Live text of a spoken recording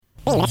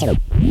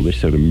Another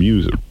set of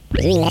music.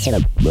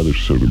 Another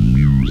set of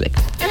music.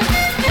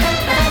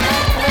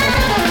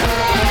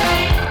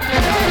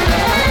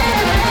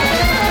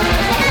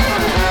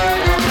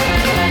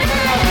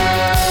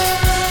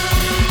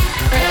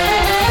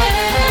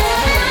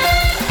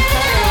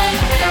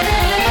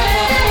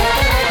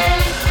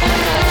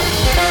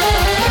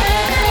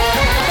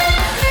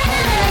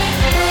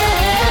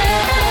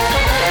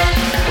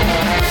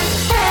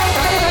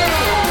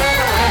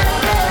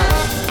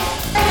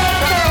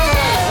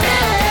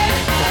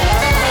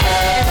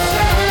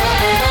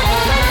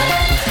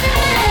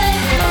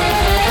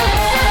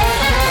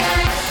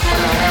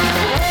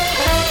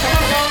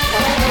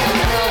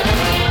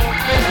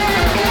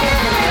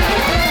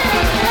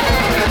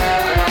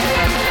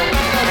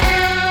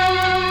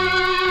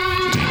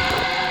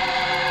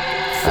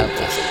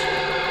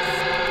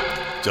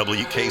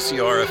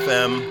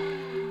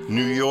 WKCR-FM,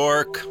 New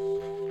York.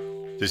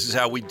 This is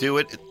how we do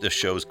it. The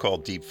show's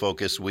called Deep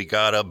Focus. We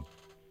got a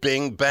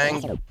bing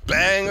bang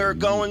banger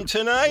going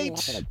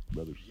tonight.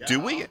 Do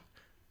we?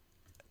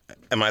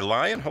 Am I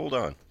lying? Hold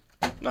on.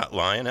 I'm not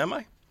lying, am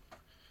I?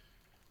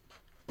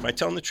 Am I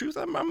telling the truth?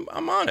 I'm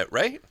on it,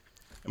 right?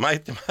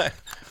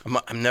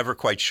 I'm never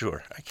quite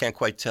sure. I can't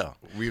quite tell.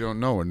 We don't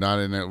know. We're not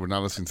in it. We're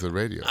not listening to the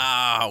radio.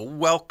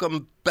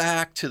 Welcome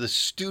back to the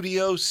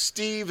studio,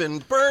 Steve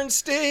and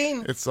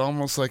Bernstein. It's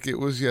almost like it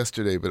was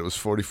yesterday, but it was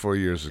 44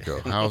 years ago.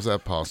 How is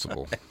that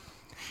possible?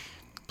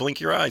 Blink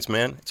your eyes,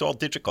 man. It's all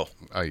digital.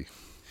 Aye.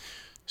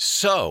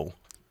 So,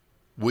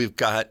 we've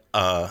got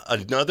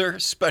another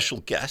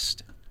special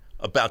guest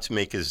about to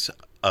make his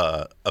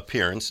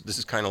appearance. This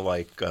is kind of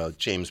like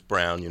James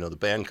Brown. You know, the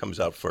band comes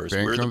out first.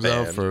 Band We're comes the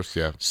band. out first,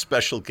 yeah.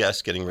 Special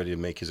guest getting ready to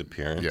make his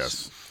appearance.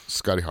 Yes.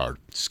 Scotty Hard.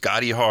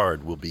 Scotty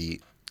Hard will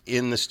be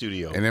in the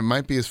studio. And it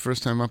might be his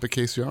first time up at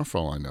KCR for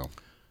all I know.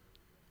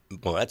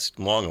 Well, that's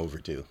long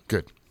overdue.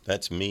 Good.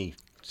 That's me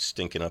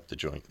stinking up the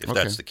joint, if Okay.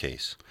 that's the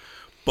case.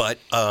 But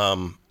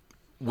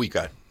we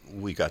got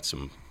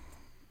some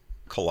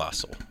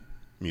colossal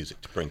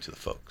music to bring to the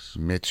folks.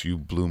 Mitch, you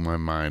blew my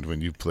mind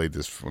when you played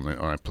this.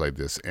 I played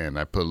this, and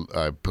I put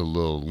a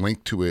little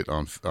link to it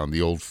on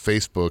the old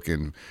Facebook,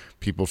 and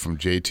people from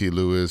J.T.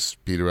 Lewis,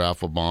 Peter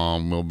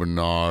Applebaum, Will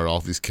Bernard,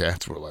 all these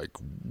cats were like,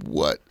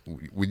 "What?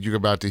 What you're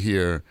about to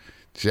hear?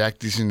 Jack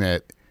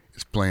DeJohnette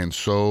is playing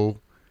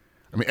so.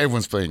 I mean,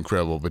 everyone's playing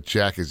incredible, but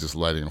Jack is just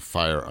lighting a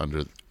fire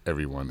under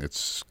everyone.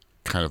 It's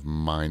kind of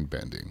mind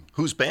bending."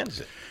 Whose band is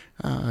it?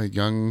 A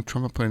young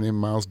trumpet player named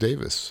Miles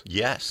Davis.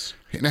 Yes.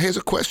 Now, here's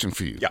a question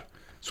for you. Yeah.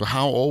 So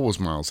how old was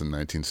Miles in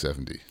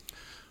 1970?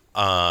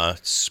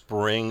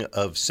 Spring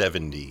of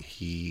 70.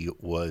 He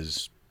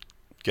was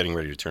getting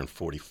ready to turn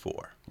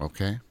 44.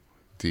 Okay.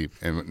 Deep.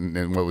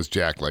 And what was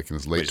Jack like in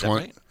his late 20s?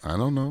 Right? I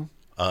don't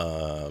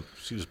know.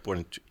 She was born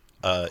in...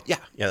 yeah,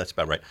 that's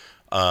about right.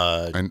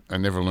 I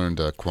never learned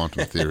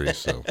quantum theory,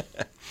 so...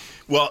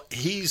 Well,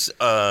 he's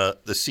the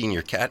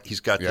senior cat. He's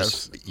got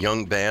Yes. this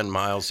young band.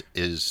 Miles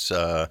is...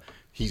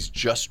 he's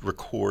just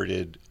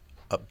recorded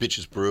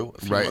Bitches Brew a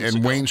few Right,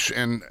 months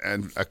and ago.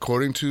 and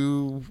according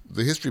to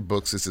the history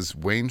books, this is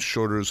Wayne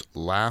Shorter's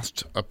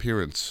last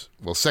appearance.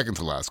 Well, second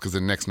to last, because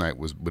the next night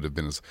would have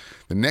been his.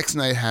 The next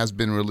night has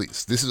been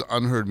released. This is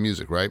unheard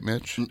music, right,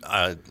 Mitch?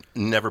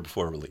 Never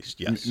before released,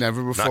 yes.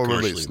 Never before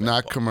released, not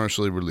available.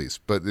 commercially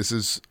released. But this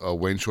is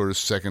Wayne Shorter's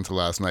second to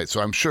last night.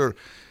 So I'm sure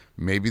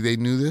maybe they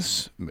knew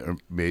this. Or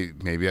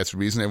maybe that's the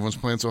reason everyone's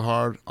playing so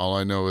hard. All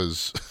I know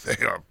is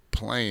they are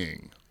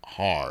playing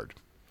hard.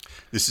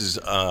 This is,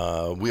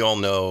 we all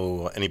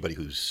know, anybody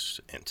who's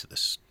into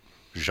this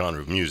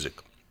genre of music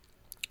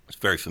is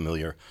very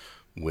familiar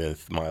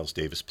with Miles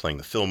Davis playing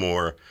the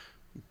Fillmore.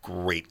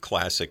 Great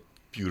classic,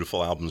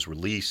 beautiful albums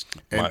released.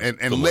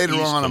 And later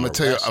on, I'm going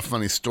to tell you a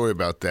funny story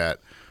about that,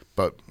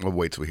 but we'll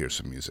wait till we hear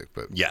some music.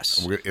 But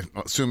Yes.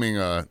 Assuming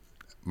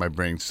my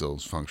brain still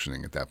is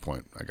functioning at that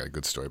point, I got a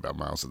good story about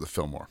Miles at the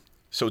Fillmore.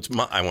 So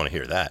I want to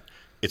hear that.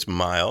 It's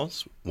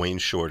Miles, Wayne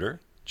Shorter,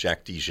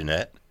 Jack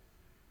DeJohnette,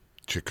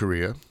 Chick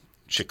Corea,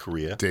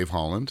 Dave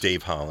Holland,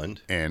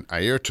 and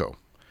Airto.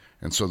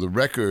 And so the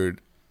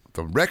record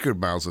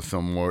Miles of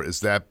Fillmore is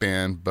that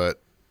band, but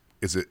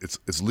it's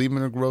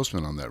Liebman or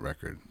Grossman on that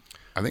record?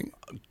 I think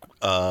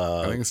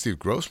it's Steve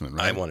Grossman,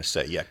 right? I want to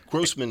say, yeah.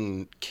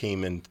 Grossman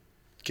came in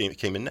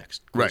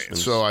next. Right.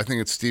 Grossman's- So I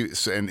think it's Steve,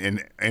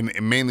 and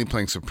mainly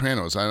playing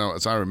sopranos. I know,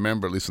 as I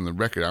remember, at least on the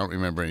record, I don't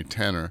remember any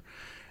tenor.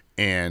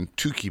 And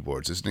two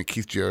keyboards, isn't it?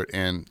 Keith Jarrett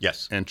and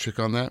Yes. and Chick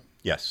on that.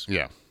 Yes.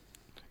 Yeah.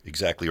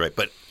 Exactly right.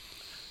 But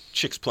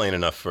Chick's playing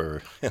enough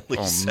for at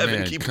least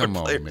seven keyboard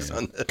players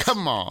on this.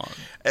 Come on.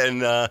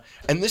 And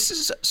this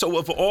is, so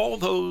of all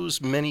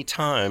those many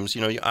times, you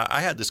know,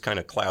 I had this kind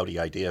of cloudy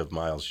idea of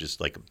Miles just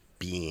like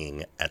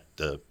being at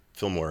the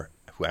Fillmore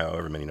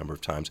however many number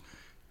of times.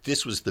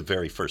 This was the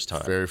very first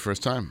time. Very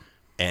first time.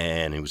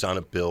 And he was on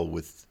a bill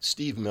with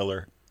Steve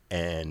Miller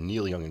and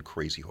Neil Young and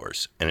Crazy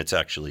Horse. And it's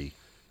actually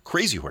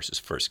Crazy Horse's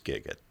first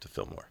gig at the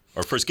Fillmore,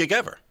 or first gig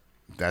ever.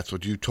 That's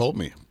what you told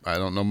me. I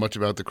don't know much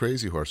about the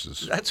Crazy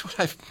Horses. That's what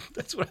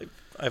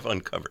I've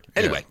uncovered.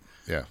 Anyway,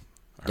 Yeah.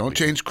 Don't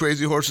change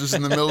crazy horses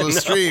in the middle of the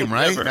stream,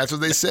 right? Never. That's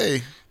what they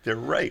say. They're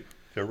right.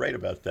 They're right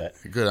about that.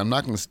 Good. I'm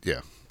not going to.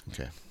 Yeah.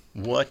 Okay.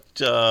 What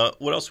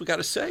else we got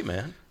to say,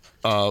 man?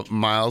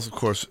 Miles, of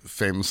course,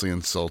 famously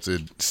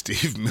insulted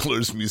Steve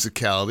Miller's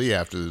musicality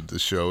after the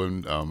show,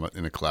 and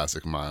in a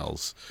classic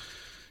Miles,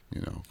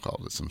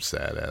 called it some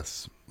sad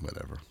ass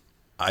whatever.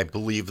 I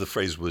believe the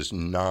phrase was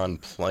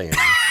non-playing.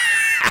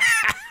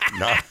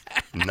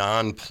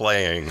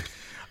 Non-playing.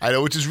 I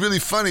know, which is really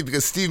funny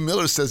because Steve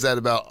Miller says that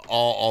about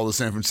all the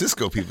San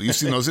Francisco people. You've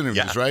seen those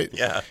interviews, Yeah, right?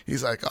 yeah.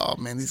 He's like, oh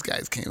man, these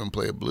guys can't even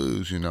play a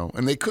blues,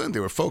 and they couldn't.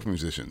 They were folk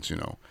musicians,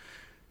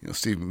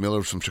 Steve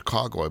Miller's from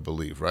Chicago, I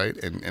believe, right?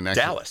 And actually,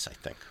 Dallas, I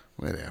think.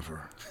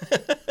 Whatever.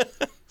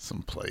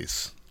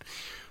 Someplace.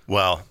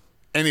 Well,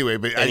 anyway,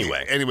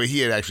 he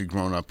had actually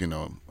grown up,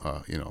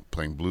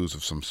 playing blues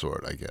of some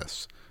sort, I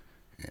guess.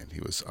 And he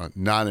was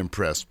not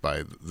impressed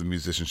by the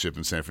musicianship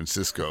in San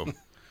Francisco.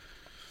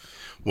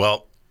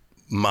 Well,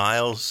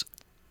 Miles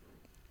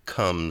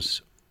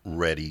comes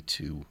ready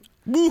to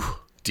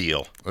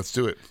deal. Let's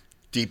do it.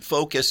 Deep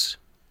Focus.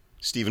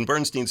 Stephen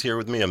Bernstein's here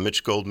with me. I'm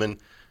Mitch Goldman.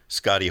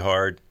 Scotty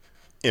Hard.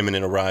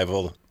 Imminent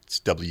arrival. It's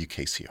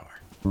WKCR.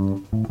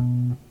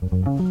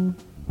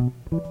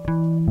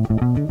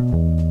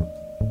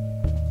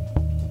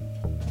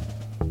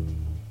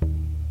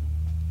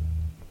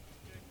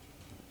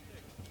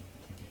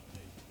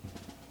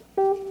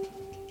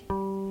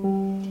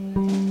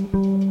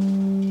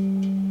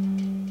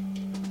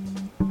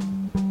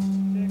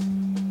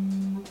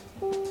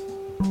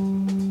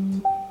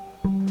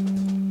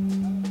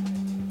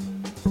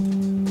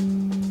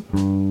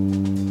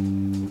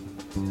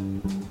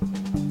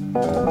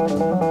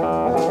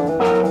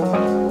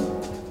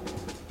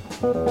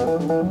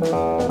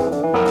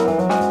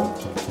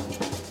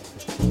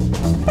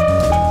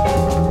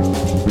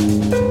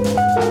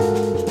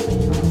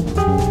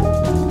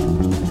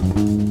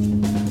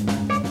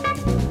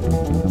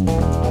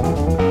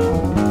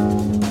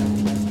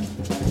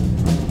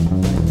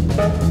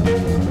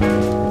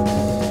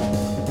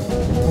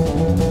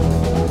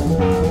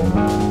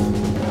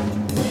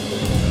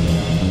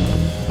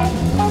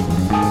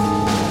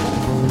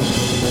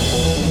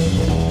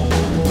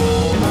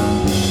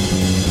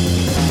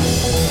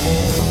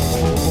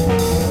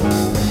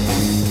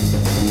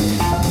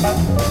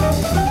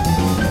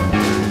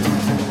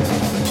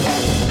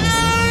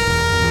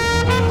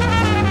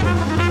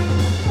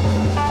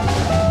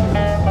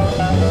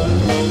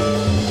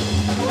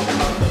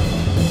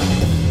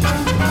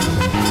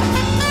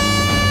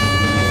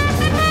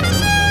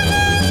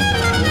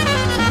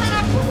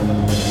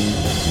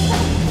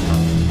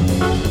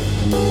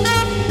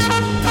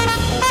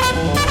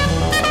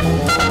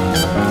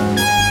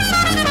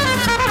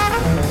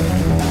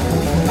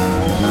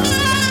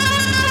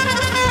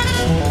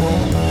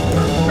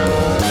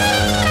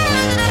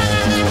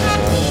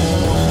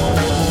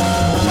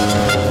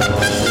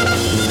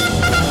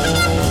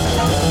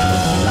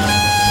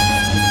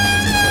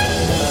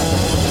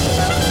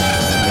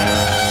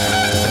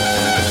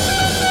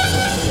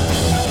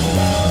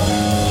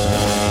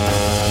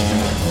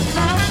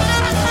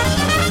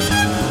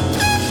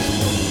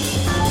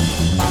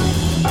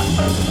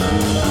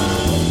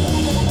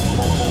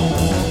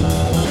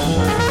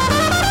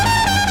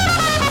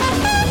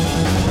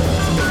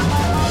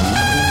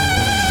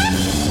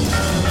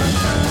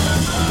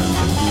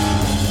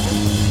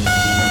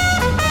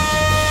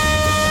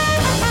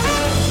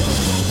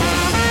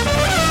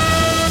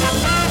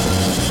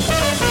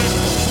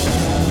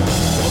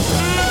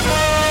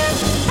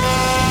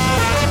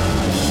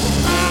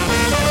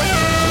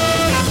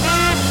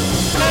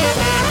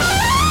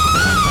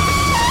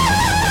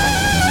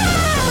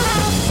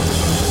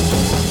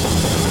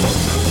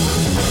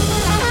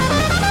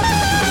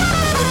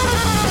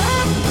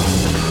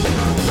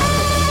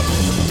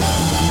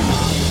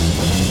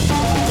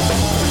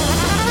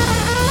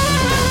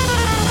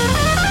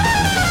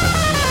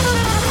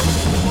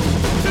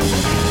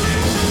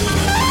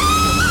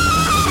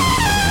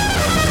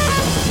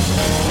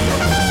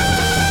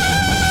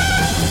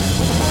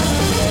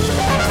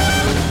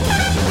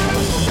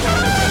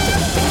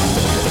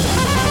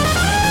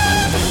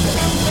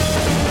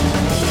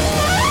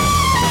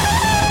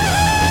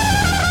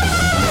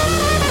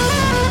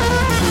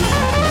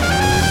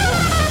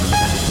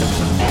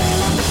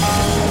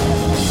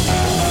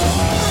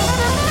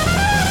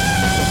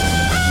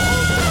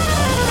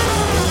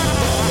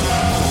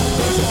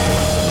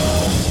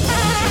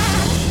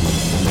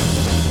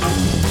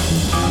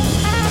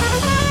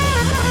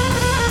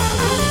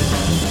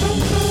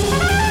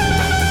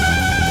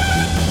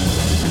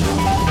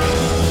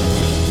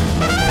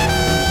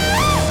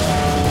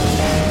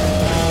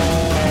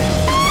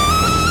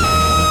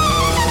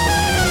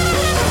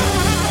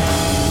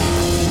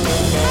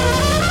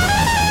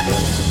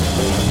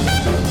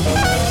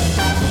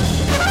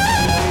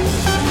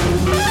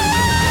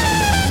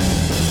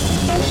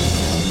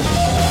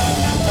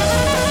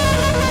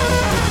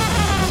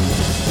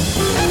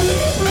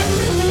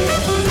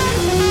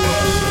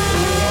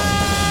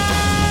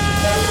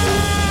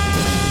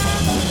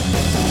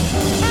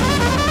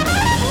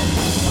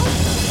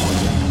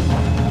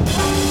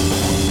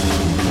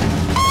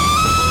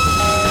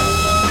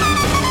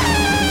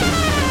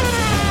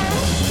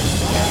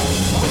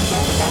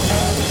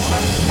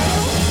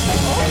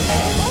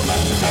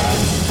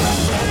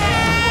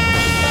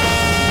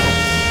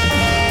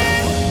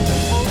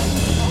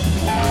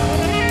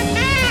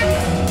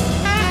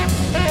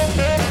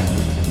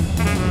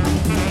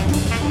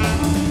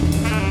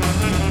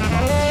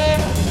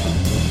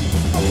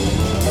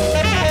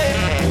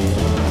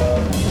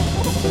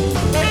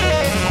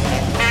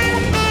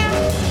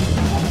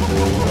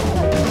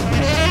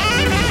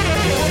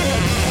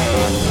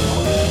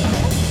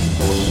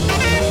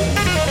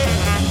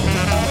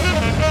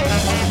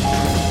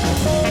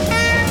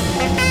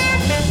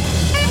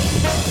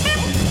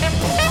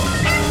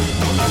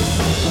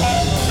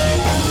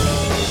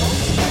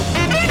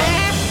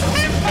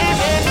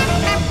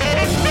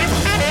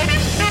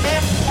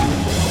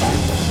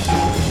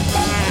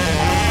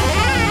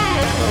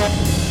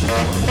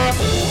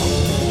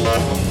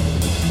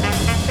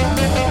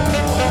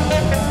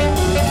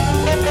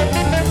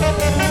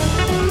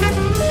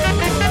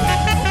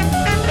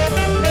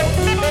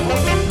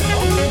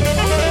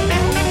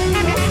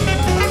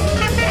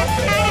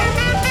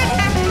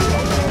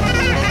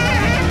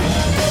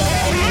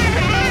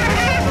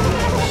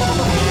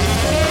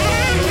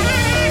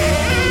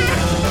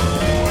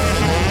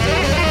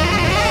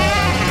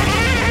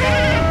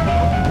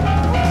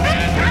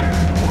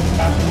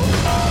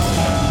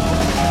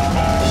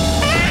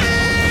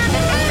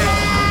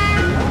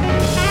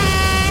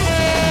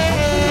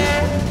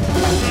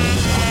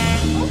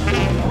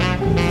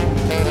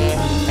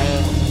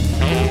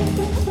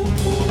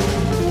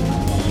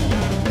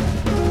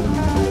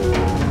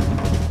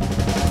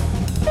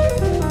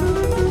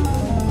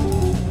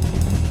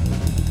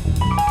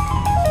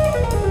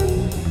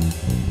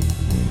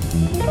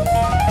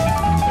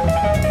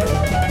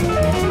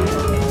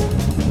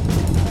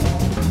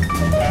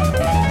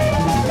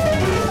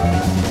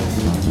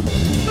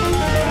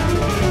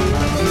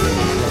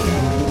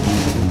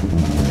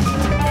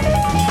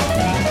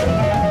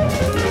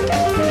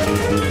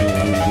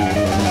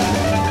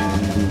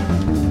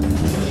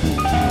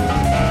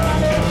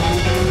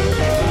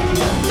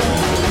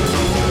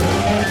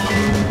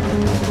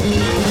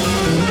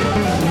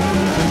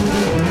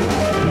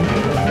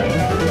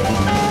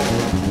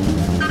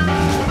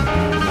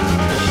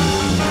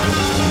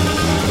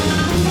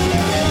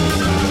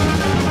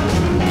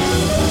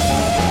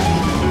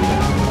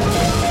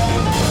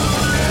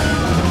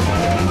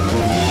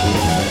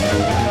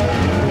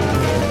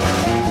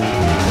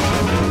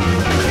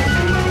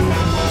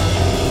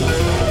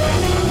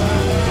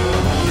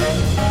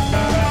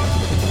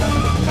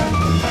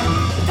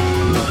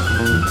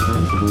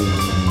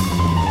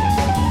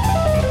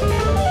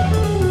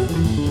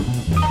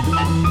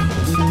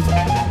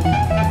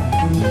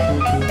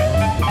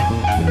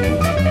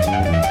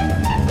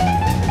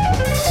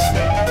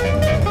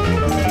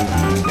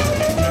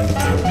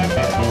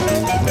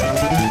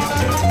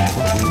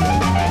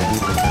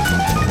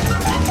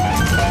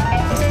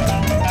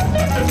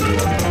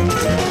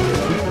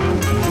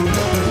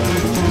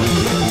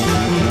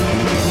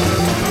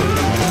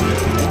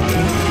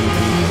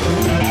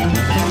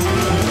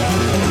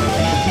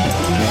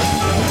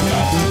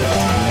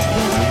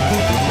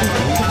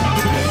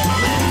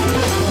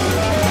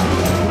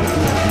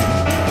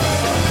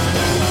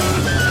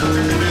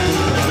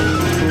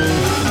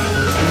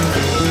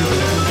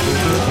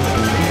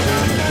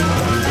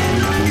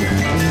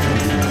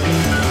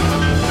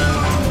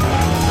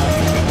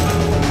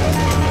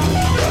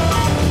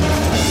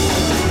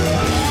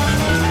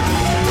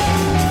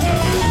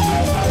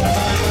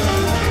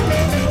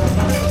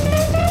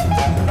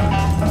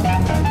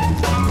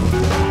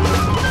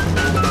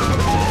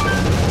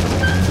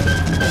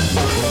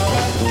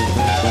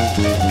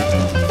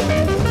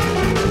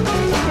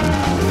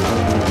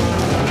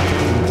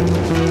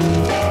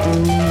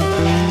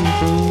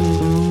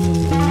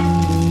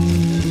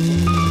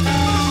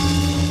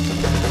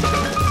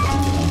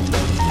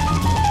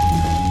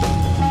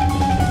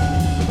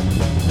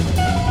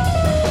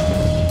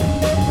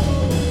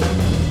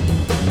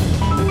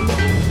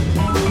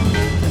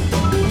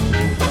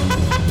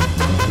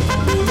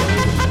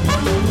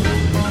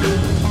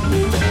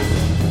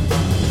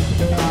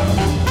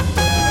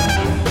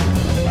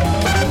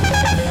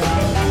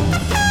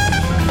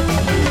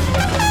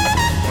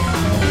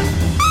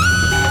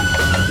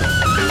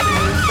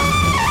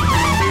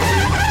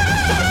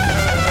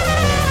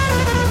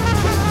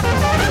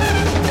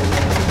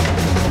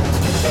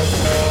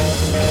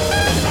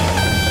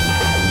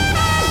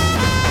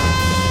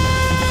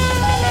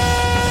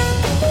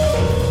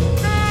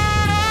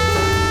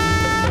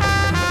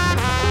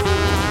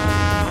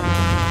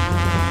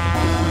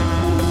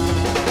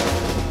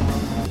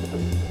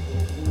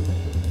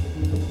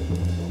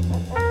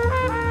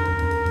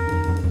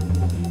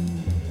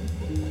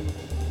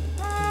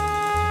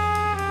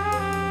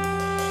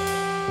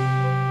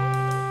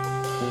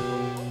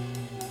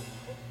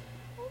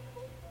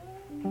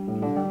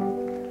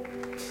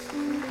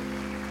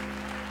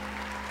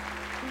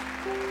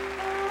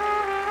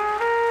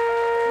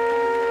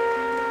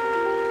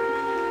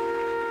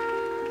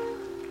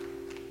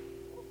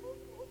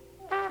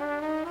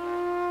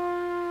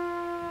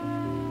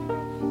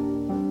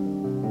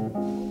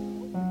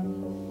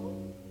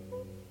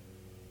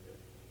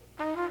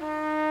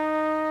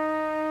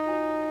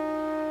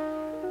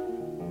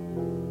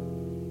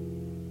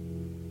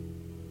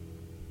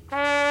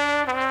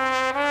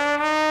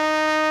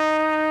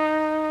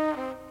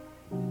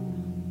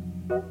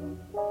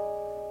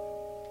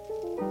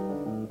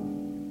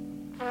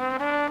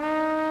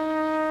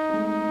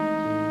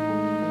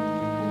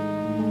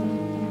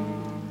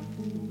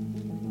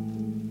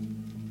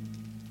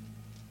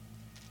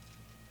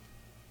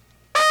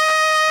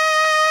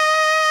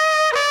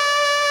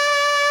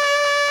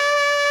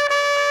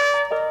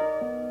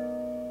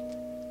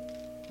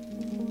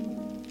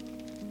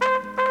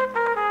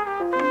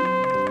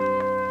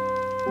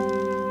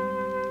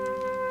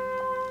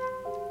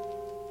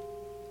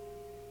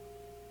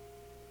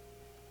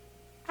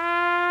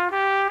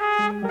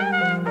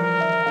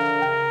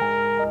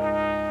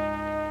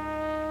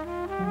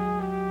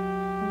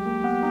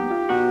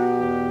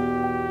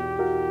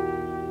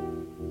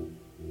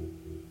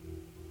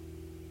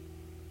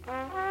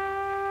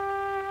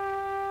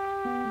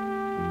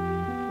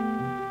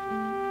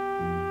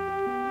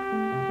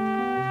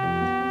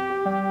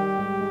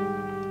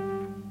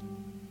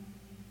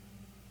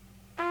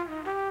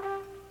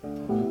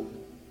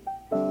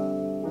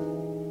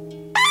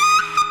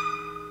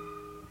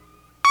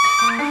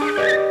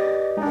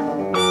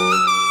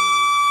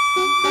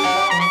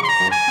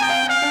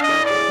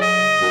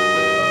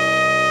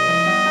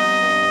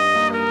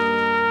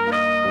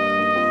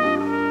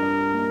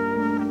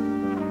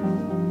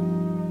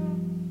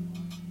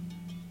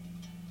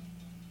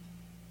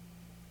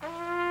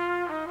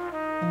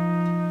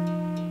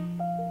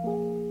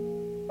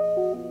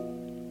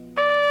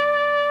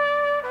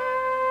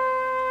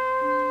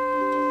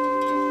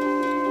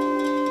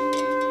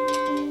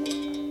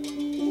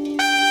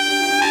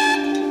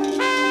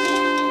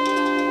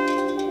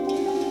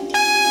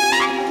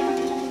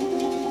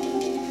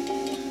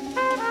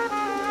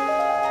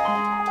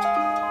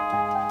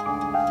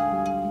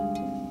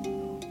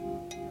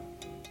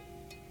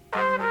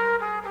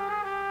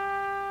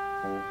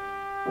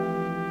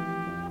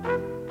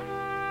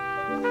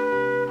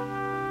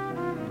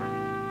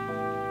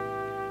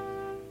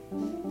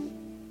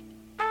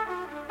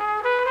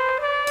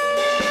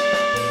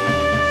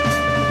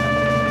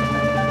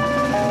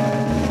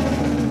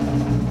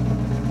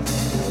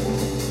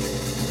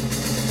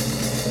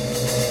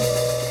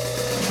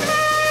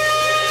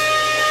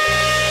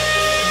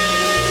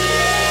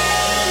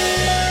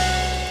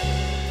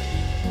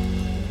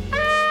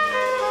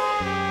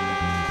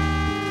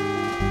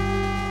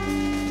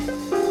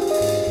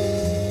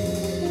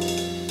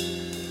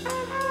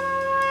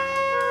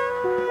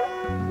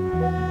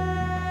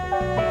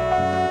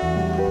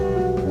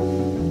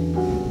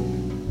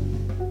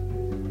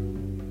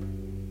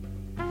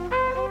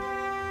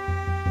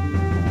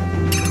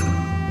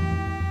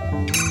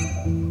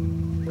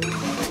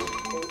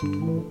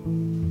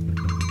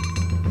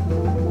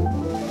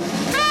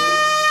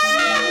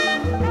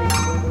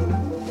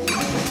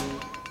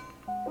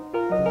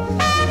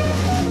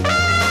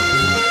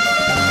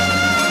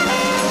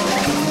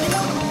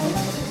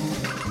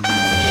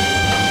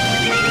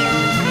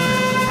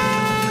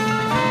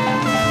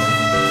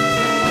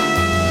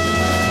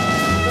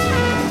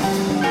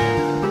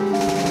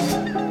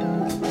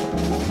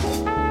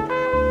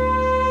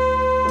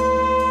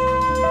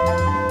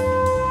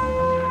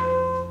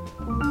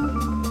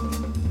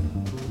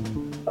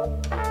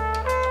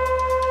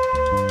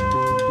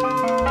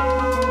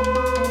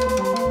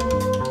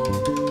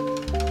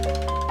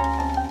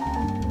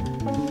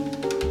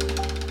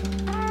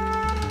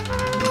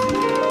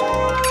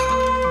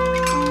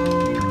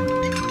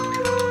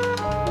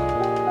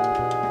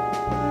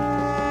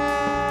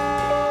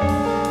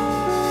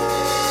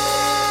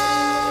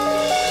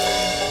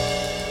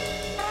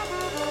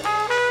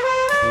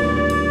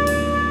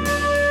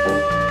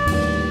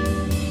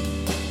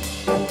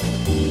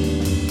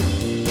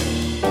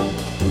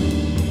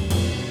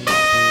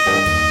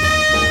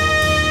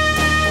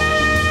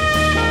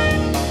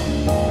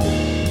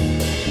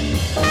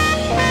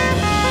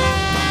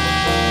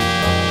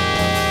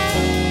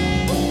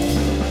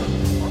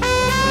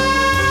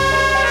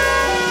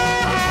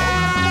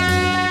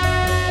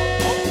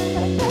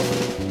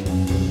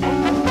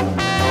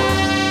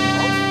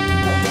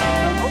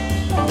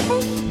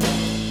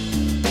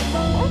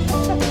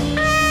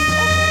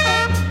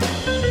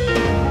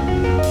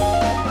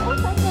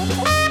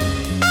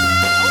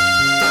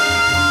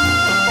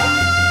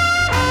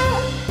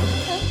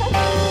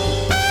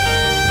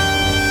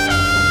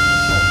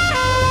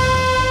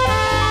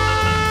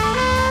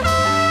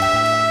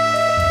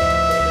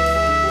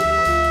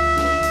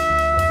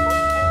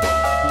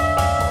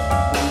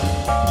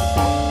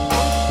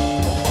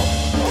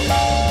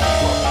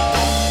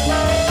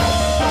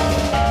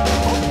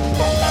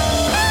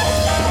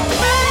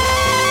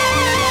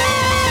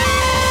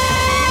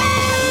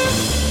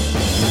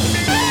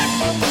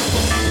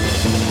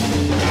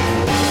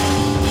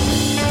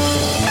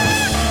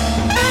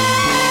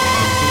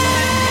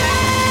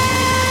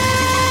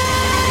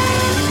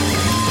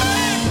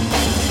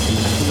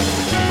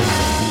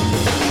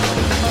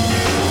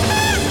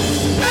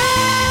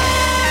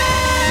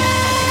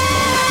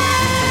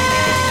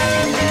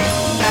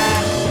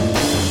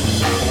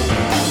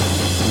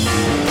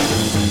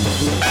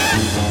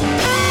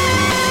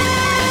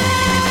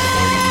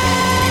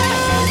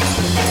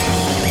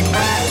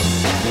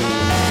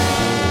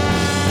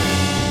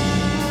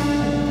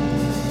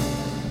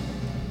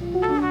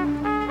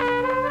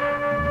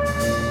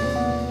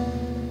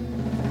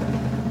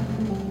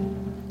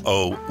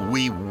 Oh,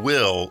 we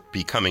will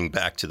be coming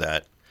back to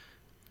that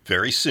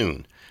very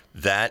soon.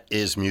 That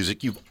is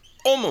music you've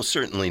almost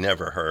certainly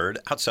never heard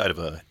outside of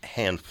a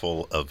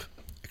handful of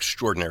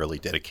extraordinarily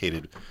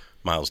dedicated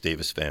Miles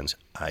Davis fans.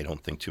 I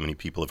don't think too many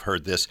people have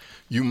heard this.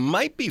 You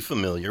might be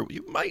familiar.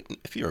 You might,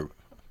 if you're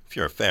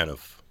a fan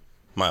of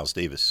Miles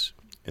Davis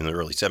in the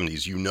early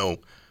 70s, you know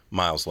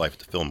Miles' Life at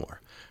the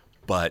Fillmore.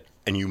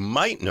 And you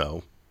might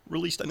know,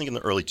 released I think in the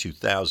early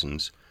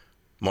 2000s,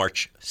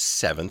 March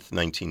 7th,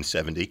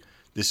 1970.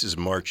 This is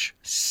March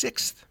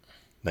 6th,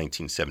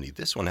 1970.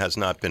 This one has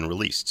not been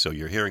released, so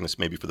you're hearing this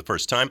maybe for the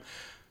first time.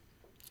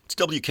 It's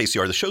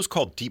WKCR. The show's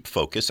called Deep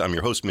Focus. I'm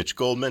your host, Mitch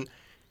Goldman.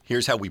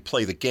 Here's how we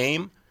play the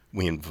game.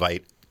 We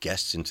invite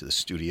guests into the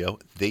studio.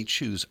 They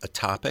choose a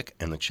topic,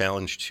 and the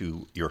challenge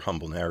to your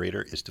humble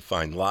narrator is to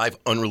find live,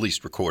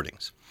 unreleased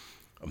recordings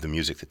of the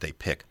music that they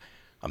pick.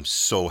 I'm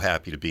so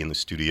happy to be in the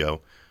studio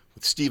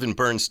with Stephen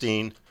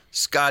Bernstein,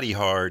 Scotty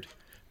Hard,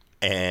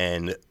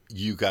 and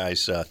you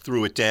guys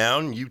threw it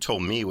down. You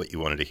told me what you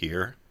wanted to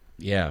hear.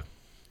 Yeah.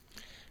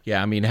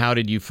 I mean, how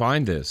did you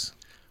find this?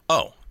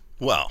 Oh,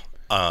 well,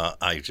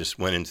 I just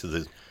went into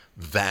the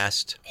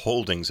vast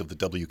holdings of the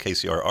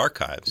WKCR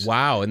archives.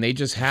 Wow, and they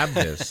just have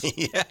this.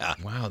 Yeah.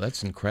 Wow,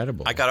 that's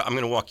incredible. I'm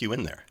going to walk you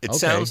in there. It Okay.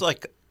 sounds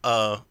like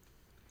I'm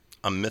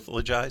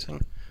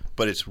mythologizing,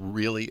 but it's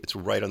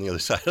right on the other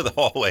side of the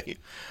hallway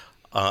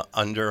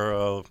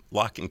under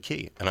lock and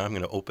key, and I'm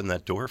going to open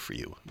that door for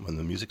you when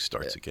the music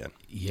starts again.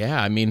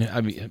 Yeah, I mean,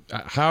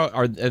 how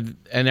are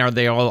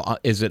they all?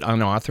 Is it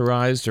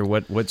unauthorized or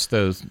what? What's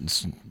the?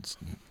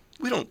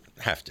 We don't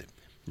have to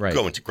Right.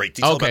 go into great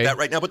detail Okay. about that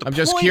right now, but I'm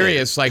just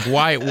curious, like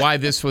why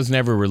this was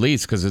never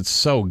released, because it's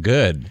so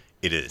good.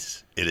 It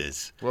is.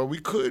 Well, we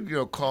could,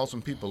 call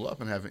some people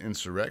up and have an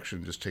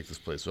insurrection, just take this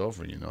place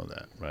over. You know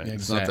that, right? Yeah,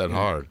 It's not that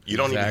hard. You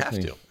don't Exactly.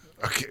 even have to.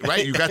 Okay,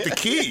 right? You got the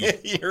key.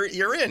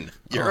 You're in.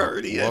 You're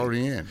already in.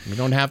 Already in. We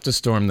don't have to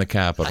storm the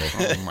Capitol.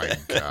 Oh my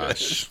gosh!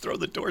 Just throw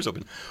the doors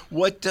open.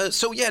 What?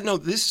 This.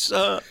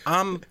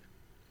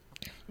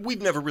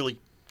 We've never really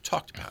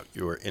talked about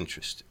your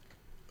interest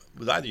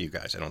with either of you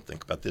guys. I don't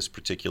think about this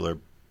particular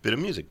bit of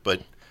music,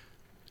 but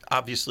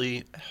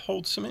obviously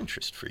holds some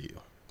interest for you,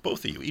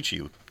 both of you, each of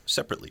you,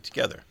 separately,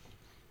 together.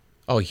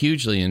 Oh,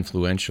 hugely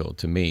influential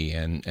to me,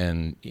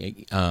 and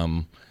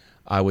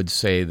I would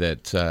say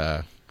that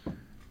Tio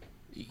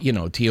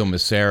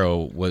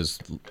Macero was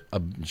a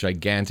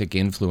gigantic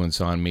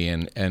influence on me,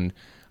 and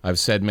I've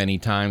said many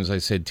times, I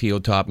said Tio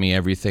taught me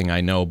everything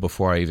I know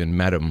before I even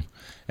met him,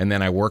 and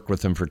then I worked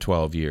with him for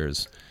 12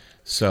 years.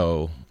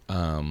 So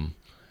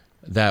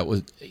that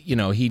was,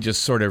 he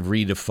just sort of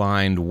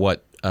redefined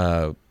what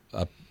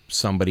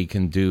somebody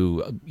can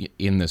do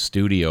in the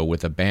studio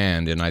with a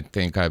band, and I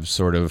think I've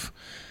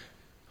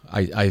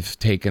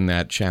taken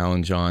that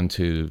challenge on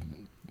to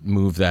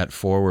move that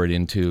forward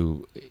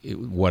into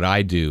what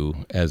I do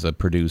as a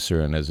producer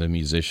and as a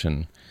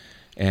musician.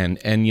 And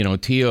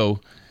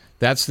Tio,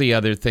 that's the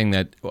other thing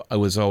that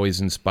was always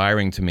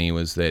inspiring to me,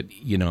 was that,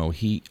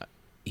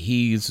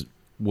 he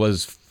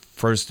was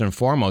first and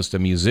foremost a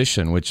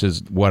musician, which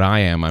is what I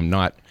am. I'm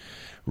not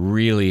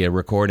really a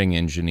recording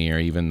engineer,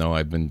 even though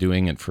I've been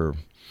doing it for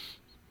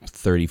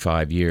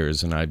 35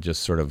 years, and I've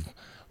just sort of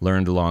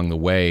learned along the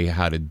way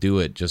how to do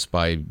it just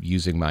by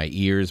using my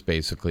ears,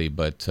 basically.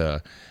 But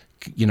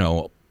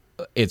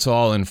it's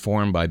all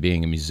informed by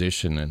being a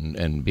musician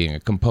and being a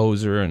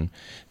composer and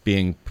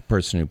being a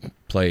person who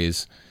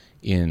plays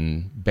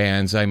in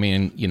bands. I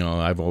mean,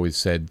 I've always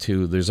said,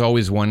 too, there's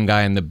always one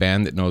guy in the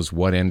band that knows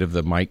what end of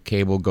the mic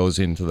cable goes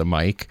into the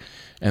mic,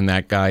 and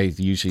that guy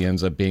usually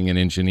ends up being an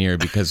engineer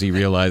because he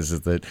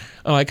realizes that,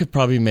 I could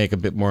probably make a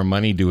bit more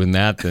money doing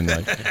that than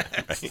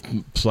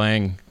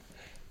playing.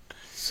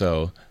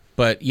 So...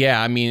 But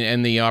yeah, I mean,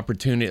 and the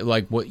opportunity,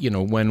 like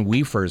when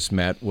we first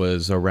met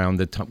was around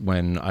the time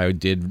when I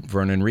did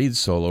Vernon Reid's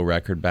solo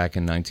record back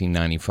in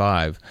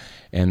 1995,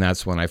 and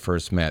that's when I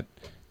first met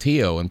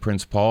Tio. And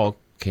Prince Paul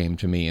came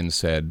to me and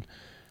said,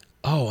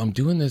 "Oh, I'm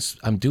doing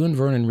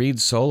Vernon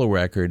Reid's solo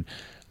record.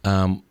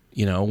 I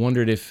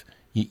wondered if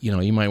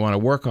you might want to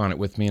work on it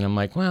with me." And I'm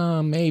like,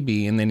 "Well,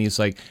 maybe." And then he's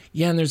like,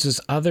 "Yeah, and there's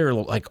this other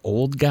like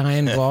old guy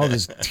involved,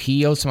 is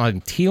Tio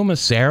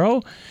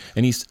Macero."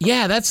 And he's,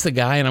 "Yeah, that's the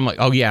guy." And I'm like,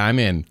 "Oh yeah, I'm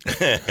in."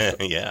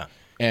 Yeah.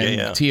 And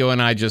yeah. Tio and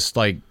I just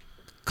like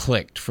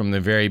clicked from the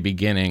very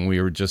beginning.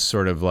 We were just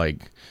sort of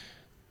like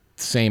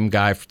same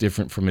guy,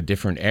 from a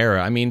different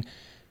era. I mean,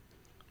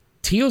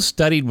 Tio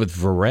studied with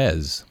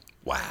Varese.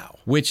 Wow.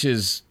 Which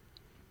is,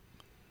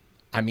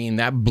 I mean,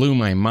 that blew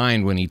my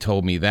mind when he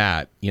told me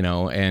that,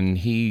 and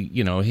he,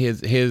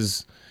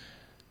 his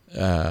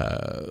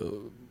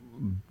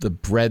the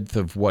breadth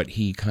of what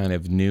he kind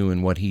of knew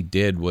and what he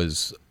did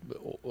was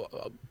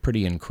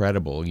pretty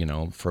incredible,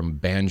 from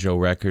banjo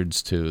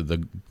records to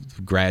The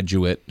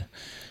Graduate,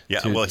 Yeah,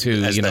 to well, as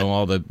that-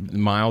 all the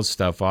Miles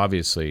stuff,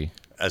 obviously.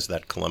 as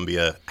that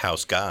Columbia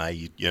House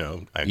guy,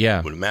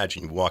 I would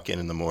imagine you walk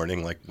in the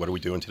morning, like, what are we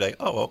doing today?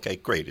 Oh, okay,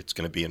 great. It's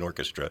going to be an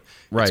orchestra.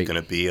 Right. It's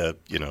going to be a,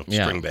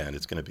 string band.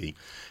 It's going to be.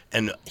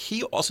 And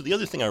he also, the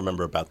other thing I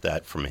remember about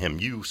that from him,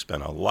 you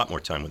spent a lot more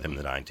time with him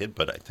than I did,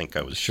 but I think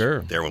I was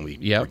there when we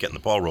were getting the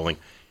ball rolling.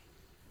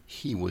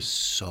 He was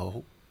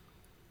so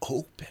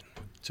open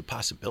to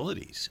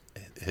possibilities.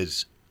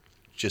 His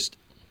just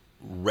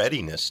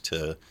readiness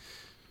to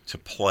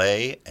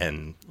play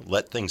and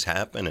let things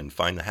happen and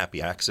find the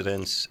happy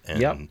accidents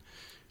and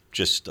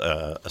just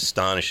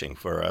astonishing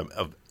for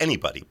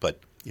anybody, but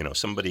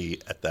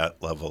somebody at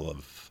that level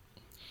of.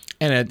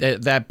 And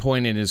at that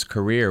point in his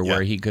career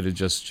where he could have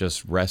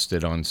just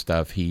rested on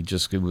stuff, he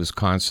just was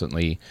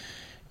constantly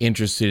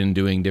interested in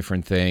doing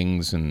different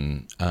things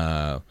and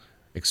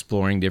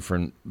exploring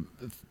different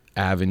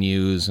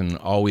avenues, and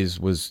always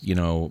was,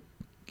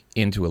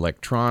 into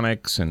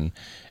electronics and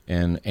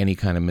any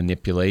kind of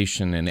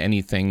manipulation and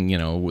anything,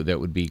 that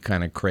would be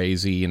kind of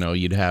crazy.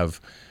 You'd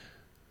have,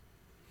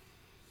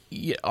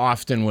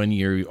 often when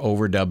you're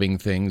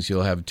overdubbing things,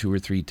 you'll have 2 or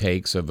 3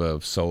 takes of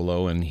a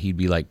solo, and he'd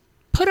be like,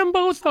 put them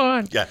both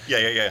on. Yeah.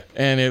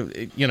 And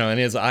and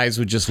his eyes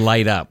would just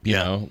light up, you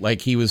know,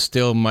 like he was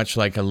still much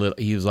like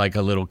he was like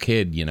a little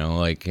kid,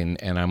 like, and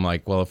I'm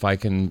like, well, if I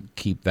can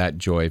keep that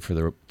joy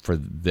for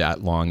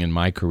that long in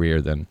my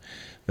career, then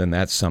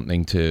that's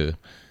something to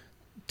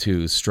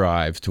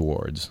strive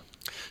towards.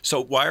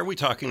 So why are we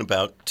talking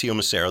about Tio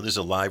Macero? There's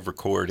a live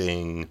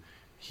recording.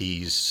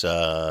 He's, he's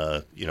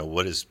a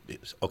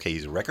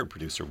record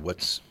producer.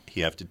 What's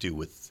he have to do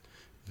with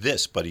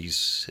this? But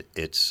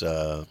it's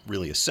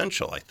really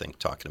essential, I think,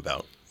 talking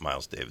about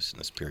Miles Davis in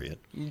this period.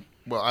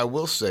 Well, I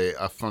will say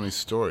a funny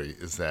story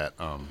is that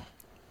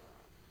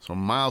so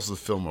Miles the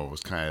Fillmore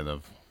was kind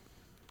of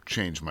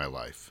changed my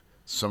life.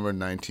 Summer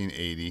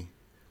 1980.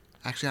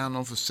 Actually, I don't know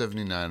if it was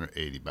 79 or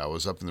 80, but I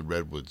was up in the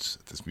Redwoods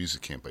at this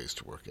music camp I used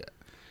to work at.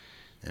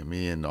 And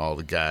me and all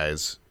the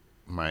guys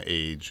my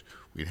age,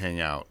 we'd hang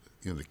out.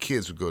 The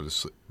kids would go to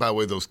sleep. By the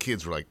way, those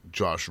kids were like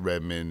Josh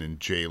Redman and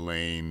Jay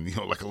Lane,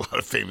 like a lot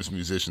of famous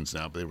musicians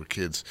now, but they were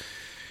kids.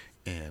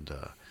 And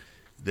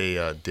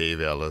Dave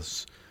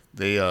Ellis,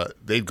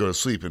 they'd go to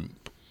sleep, and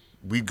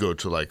we'd go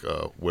to like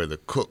where the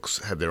Cooks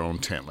had their own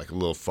tent, like a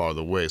little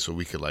farther away, so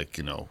we could like,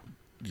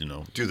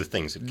 do the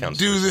things that counselors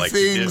do the like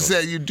things to do.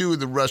 that you do in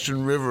the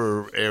Russian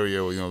River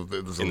area, in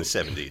the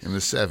 70s. In the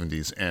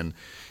 70s,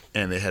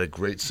 and they had a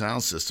great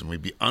sound system.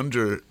 We'd be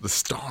under the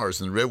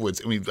stars in the Redwoods,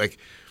 and we'd like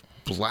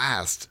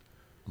blast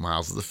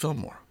Miles of the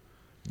Fillmore,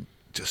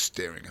 just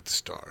staring at the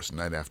stars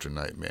night after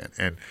night, man.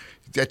 And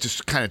that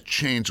just kind of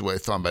changed the way I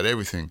thought about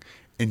everything.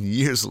 And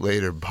years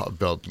later, Bob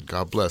Belton,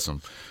 God bless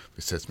him,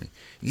 he says to me,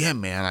 "Yeah,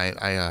 man,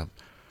 I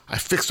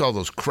fixed all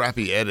those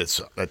crappy edits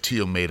that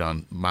Tio made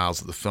on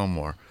Miles of the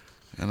Fillmore."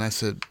 And I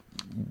said,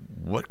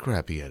 "What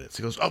crappy edits?"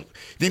 He goes, "Oh,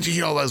 didn't you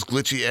hear all those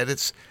glitchy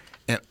edits?"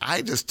 And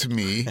to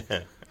me,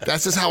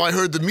 that's just how I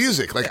heard the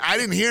music. Like, I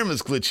didn't hear him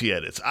as glitchy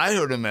edits. I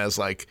heard him as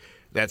like,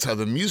 that's how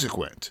the music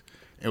went.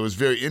 It was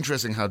very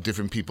interesting how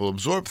different people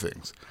absorb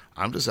things.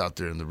 I'm just out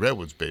there in the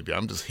Redwoods, baby.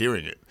 I'm just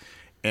hearing it.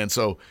 And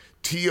so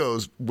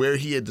Tio's, where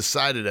he had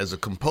decided as a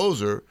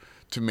composer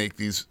to make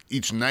these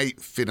each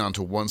night fit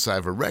onto one side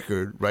of a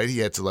record, right? He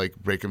had to like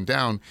break them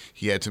down.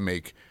 He had to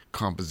make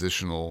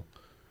compositional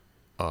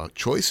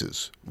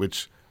choices,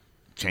 which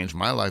changed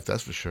my life,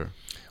 that's for sure.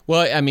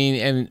 Well, I mean,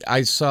 and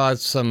I saw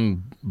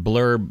some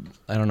blurb,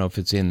 I don't know if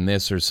it's in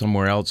this or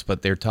somewhere else,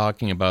 but they're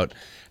talking about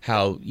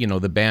how,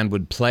 the band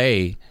would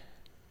play,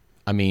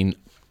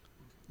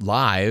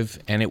 live,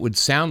 and it would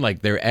sound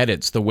like their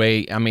edits the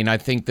way, I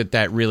think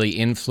that really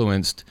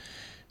influenced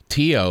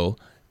Tio.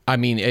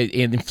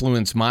 It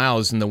influenced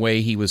Miles in the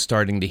way he was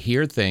starting to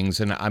hear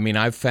things. And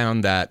I've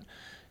found that,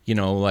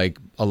 like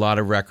a lot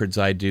of records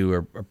I do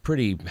are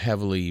pretty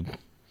heavily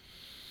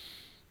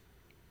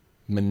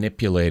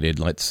manipulated,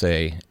 let's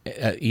say.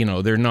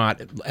 They're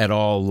not at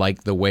all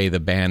like the way the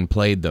band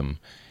played them.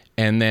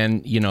 And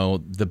then,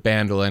 the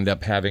band will end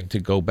up having to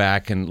go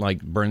back and,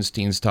 like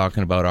Bernstein's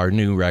talking about our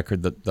new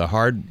record,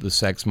 the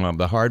Sex Mob,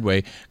 the hard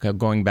way,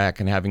 going back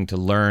and having to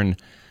learn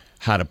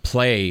how to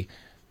play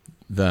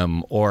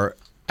them. Or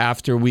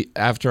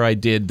after I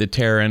did The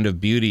Terror End of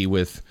Beauty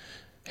with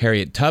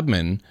Harriet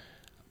Tubman,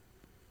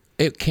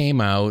 it came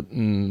out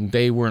and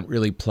they weren't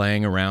really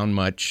playing around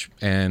much,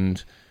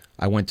 and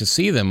I went to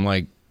see them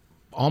like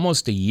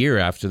almost a year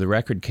after the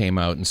record came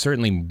out, and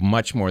certainly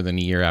much more than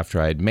a year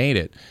after I had made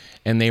it.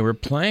 And they were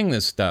playing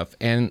this stuff,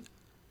 and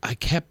I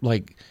kept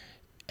like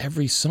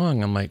every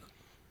song, I'm like,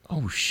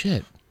 oh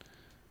shit,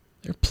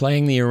 they're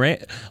playing the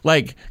arrange,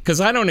 like,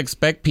 because I don't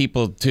expect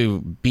people to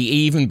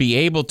be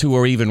able to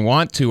or even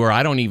want to, or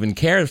I don't even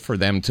care for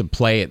them to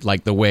play it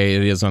like the way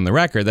it is on the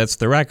record. That's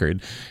the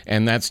record,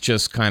 and that's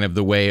just kind of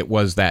the way it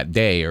was that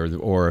day,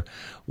 or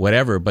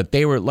whatever. But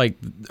they were like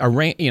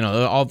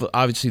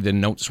obviously the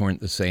notes weren't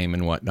the same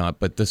and whatnot,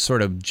 but the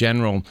sort of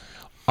general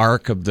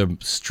arc of the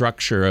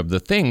structure of the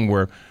thing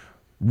were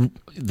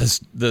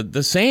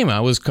the same. I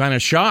was kind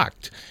of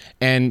shocked,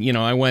 and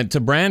I went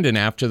to Brandon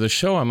after the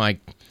show. I'm like,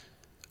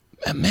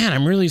 man,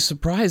 I'm really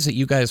surprised that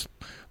you guys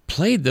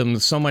played them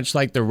so much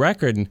like the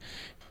record. And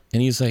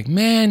he's like,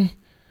 man,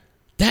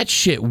 that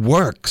shit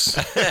works.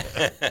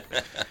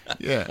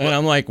 Yeah. And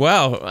I'm like,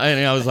 wow.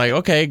 And I was like,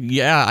 okay,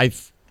 yeah, I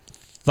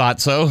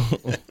thought so.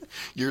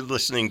 You're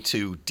listening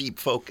to Deep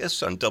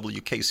Focus on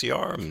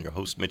WKCR. I'm your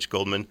host, Mitch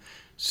Goldman.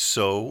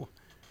 So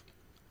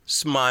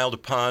smiled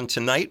upon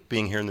tonight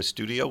being here in the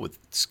studio with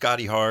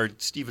Scotty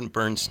Hard, Stephen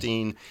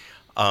Bernstein.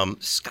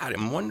 Scott,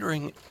 I'm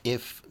wondering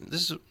if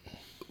this is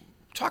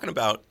talking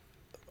about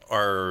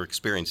our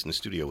experience in the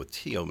studio with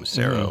Tio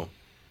Macero.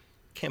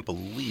 Can't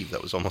believe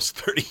that was almost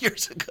 30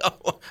 years ago.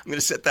 I'm going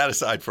to set that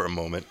aside for a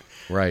moment.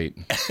 Right.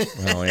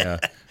 Well, yeah.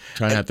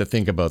 Try not to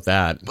think about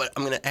that. But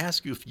I'm going to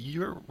ask you if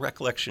your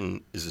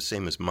recollection is the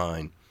same as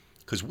mine,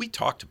 because we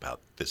talked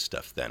about this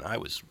stuff then. I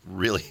was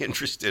really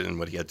interested in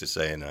what he had to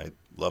say, and I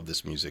love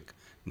this music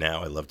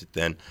now. I loved it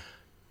then.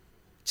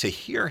 To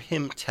hear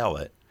him tell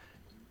it,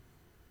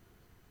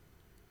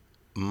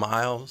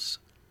 Miles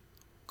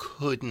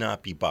could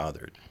not be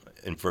bothered,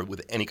 and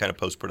with any kind of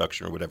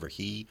post-production or whatever.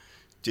 He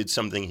did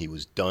something, he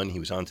was done, he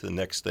was on to the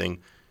next thing.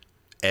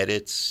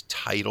 Edits,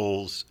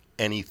 titles,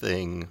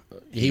 anything.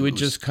 He would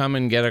just come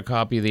and get a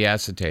copy of the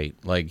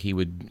acetate. Like he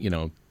would,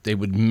 they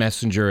would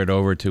messenger it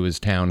over to his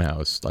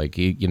townhouse. Like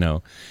he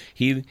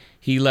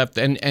left.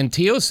 And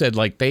Tio said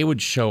like they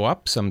would show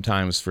up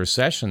sometimes for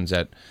sessions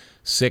at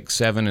 6,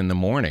 7 in the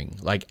morning,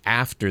 like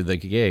after the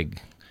gig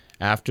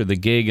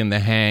and the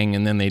hang,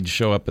 and then they'd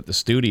show up at the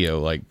studio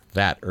like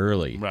that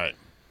early. Right.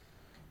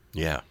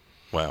 Yeah.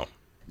 Wow.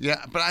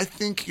 Yeah, but I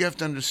think you have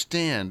to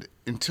understand,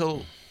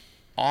 until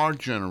our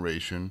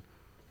generation,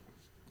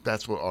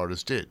 that's what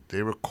artists did.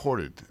 They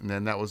recorded, and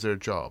then that was their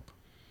job.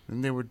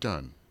 And they were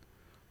done.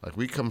 Like,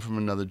 we come from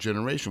another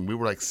generation. We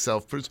were like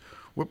self-produced.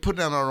 We're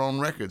putting out our own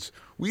records.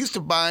 We used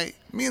to buy,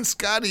 me and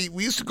Scotty,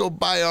 we used to go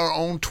buy our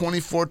own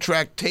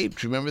 24-track tape.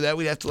 Do you remember that?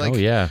 We'd have to Oh,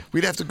 yeah.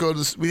 We'd have to go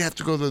to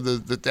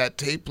that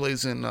tape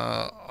place in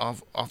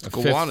off the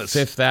Gowanus.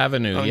 Fifth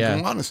Avenue, yeah.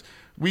 Gowanus.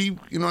 You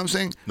know what I'm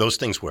saying? Those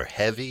things were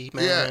heavy,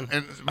 man. Yeah,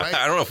 and right?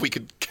 I don't know if we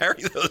could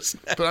carry those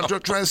now. But I'm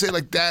trying to say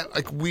like that,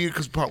 like weird,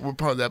 because we're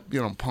part of that,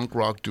 punk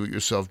rock,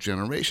 do-it-yourself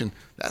generation.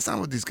 That's not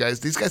what these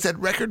guys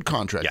had record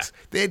contracts.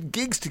 Yeah. They had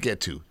gigs to get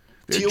to.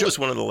 Tio was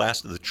one of the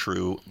last of the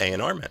true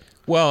A&R men.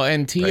 Well,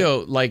 and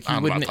Tio, right?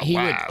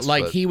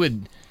 like it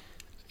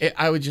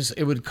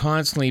would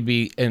constantly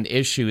be an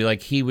issue.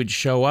 Like he would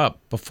show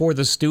up before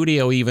the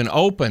studio even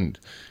opened,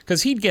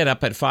 because he'd get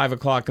up at 5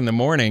 o'clock in the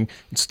morning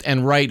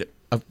and write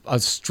a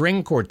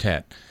string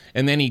quartet.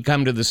 And then he'd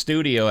come to the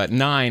studio at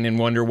 9 and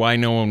wonder why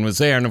no one was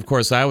there. And of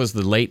course, I was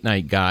the late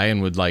night guy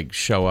and would like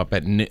show up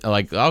at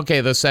like, okay,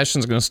 the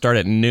session's going to start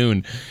at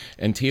noon.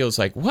 And Tio's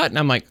like, what? And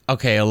I'm like,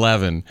 okay,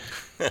 11.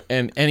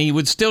 and he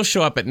would still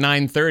show up at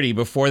 9:30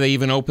 before they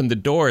even opened the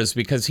doors,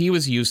 because he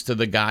was used to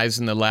the guys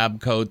in the lab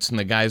coats and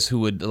the guys who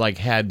would like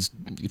had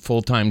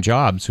full-time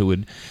jobs who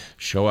would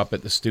show up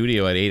at the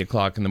studio at 8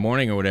 o'clock in the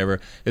morning or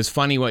whatever. It's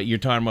funny what you're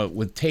talking about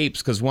with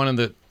tapes, because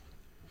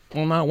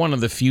not one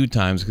of the few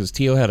times, because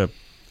Tio had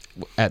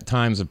at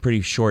times a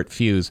pretty short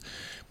fuse,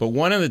 but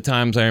one of the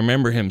times I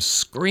remember him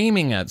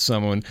screaming at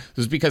someone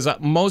was because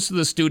most of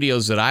the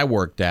studios that I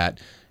worked at,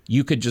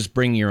 you could just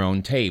bring your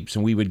own tapes,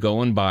 and we would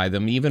go and buy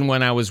them. Even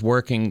when I was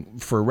working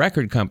for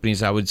record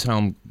companies, I would tell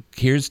them,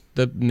 here's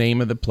the name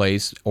of the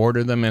place,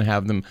 order them and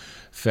have them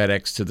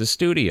FedEx to the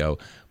studio.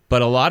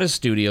 But a lot of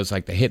studios,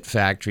 like the Hit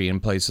Factory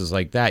and places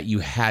like that, you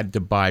had to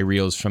buy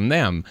reels from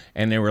them,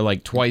 and they were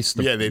like twice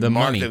the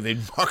money. They'd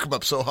mark them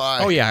up so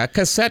high. Oh yeah, a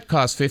cassette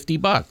cost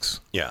 $50.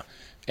 Yeah,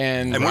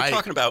 and we're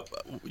talking about.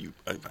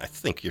 I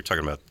think you're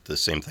talking about the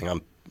same thing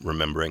I'm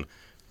remembering.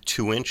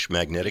 2-inch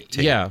magnetic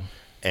tape. Yeah,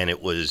 and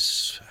it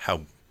was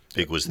how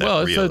big was that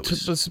well, reel?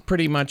 It's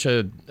pretty much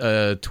a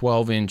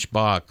 12-inch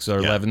box or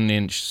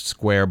 11-inch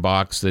square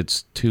box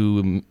that's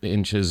 2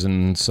 inches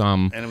and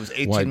some. And it was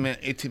 18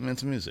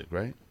 minutes of music,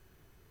 right?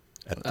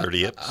 At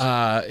 30 ips?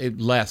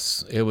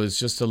 Less. It was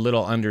just a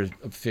little under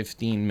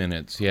 15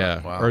 minutes,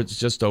 yeah. Wow. Or it's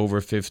just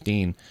over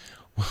 15.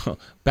 Well,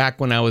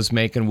 back when I was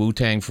making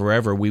Wu-Tang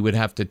Forever, we would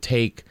have to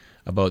take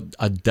about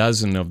a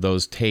dozen of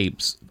those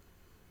tapes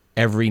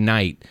every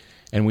night,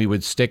 and we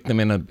would stick them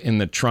in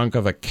the trunk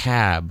of a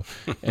cab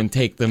and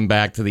take them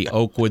back to the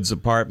Oakwoods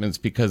apartments,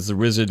 because the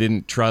RZA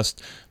didn't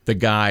trust the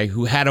guy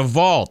who had a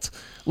vault,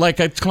 like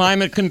a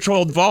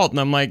climate-controlled vault. And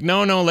I'm like,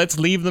 no, let's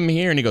leave them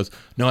here. And he goes,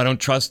 no, I don't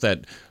trust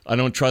that.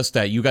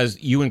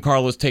 You and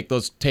Carlos take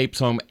those tapes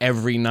home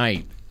every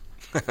night.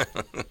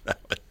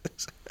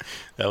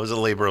 That was a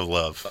labor of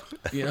love.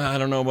 Yeah, I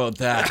don't know about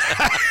that.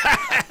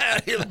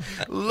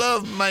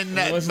 Love my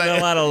net. There wasn't a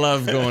lot of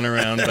love going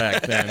around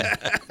back then.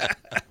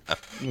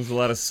 There was a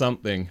lot of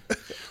something.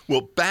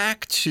 Well,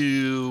 back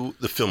to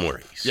the film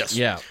worries. Yes.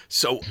 Yeah.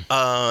 So,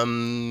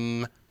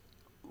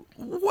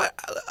 what?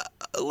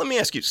 Let me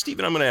ask you,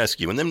 Stephen. I'm going to ask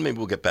you, and then maybe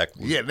we'll get back.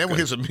 Yeah, then we'll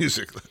hear some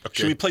music. Okay.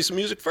 Should we play some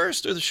music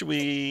first, or should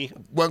we?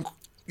 Well,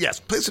 yes,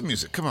 play some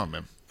music. Come on,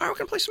 man. All right, we're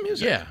going to play some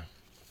music. Yeah.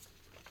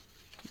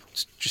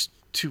 Just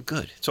too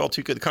good. It's all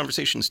too good. The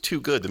conversation's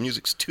too good. The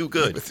music's too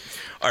good.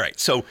 All right.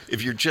 So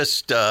if you're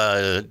just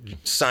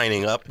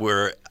signing up,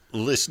 we're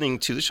listening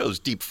to the show's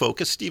Deep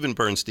Focus. Stephen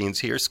Bernstein's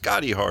here.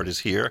 Scotty Hart is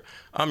here.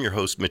 I'm your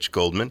host, Mitch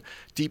Goldman.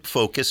 Deep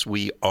Focus,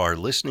 we are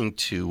listening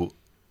to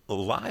a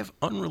live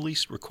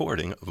unreleased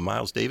recording of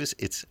Miles Davis.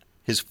 It's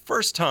his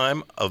first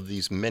time of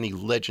these many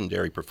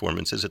legendary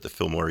performances at the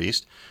Fillmore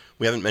East.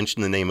 We haven't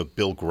mentioned the name of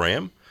Bill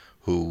Graham,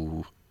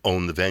 who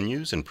owned the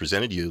venues and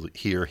presented. You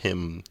hear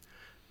him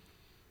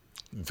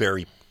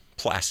very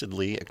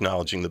placidly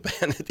acknowledging the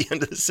band at the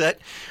end of the set.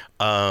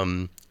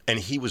 And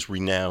he was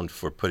renowned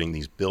for putting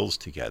these bills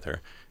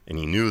together. And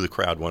he knew the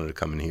crowd wanted to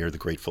come and hear the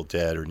Grateful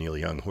Dead or Neil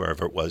Young,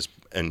 whoever it was.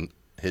 And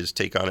his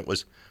take on it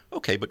was,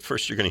 okay, but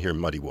first you're going to hear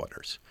Muddy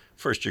Waters.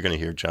 First you're going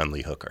to hear John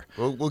Lee Hooker.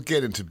 We'll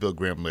get into Bill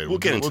Graham later. We'll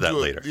get into that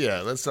later.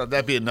 Yeah,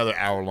 that'd be another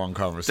hour-long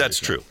conversation. That's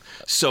true.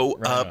 So,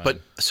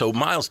 so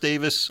Miles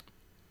Davis,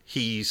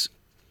 he's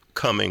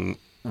coming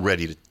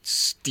ready to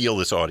steal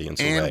this audience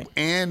away.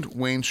 And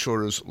Wayne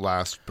Shorter's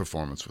last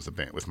performance with the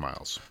band, with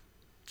Miles.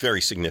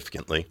 Very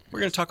significantly. We're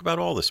going to talk about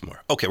all this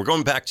more. Okay, we're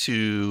going back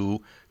to,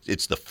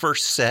 it's the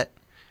first set.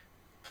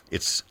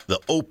 It's the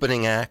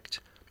opening act,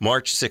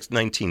 March 6th,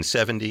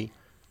 1970.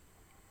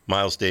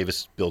 Miles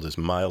Davis billed his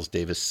Miles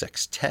Davis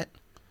Sextet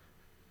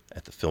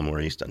at the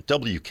Fillmore East on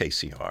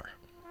WKCR.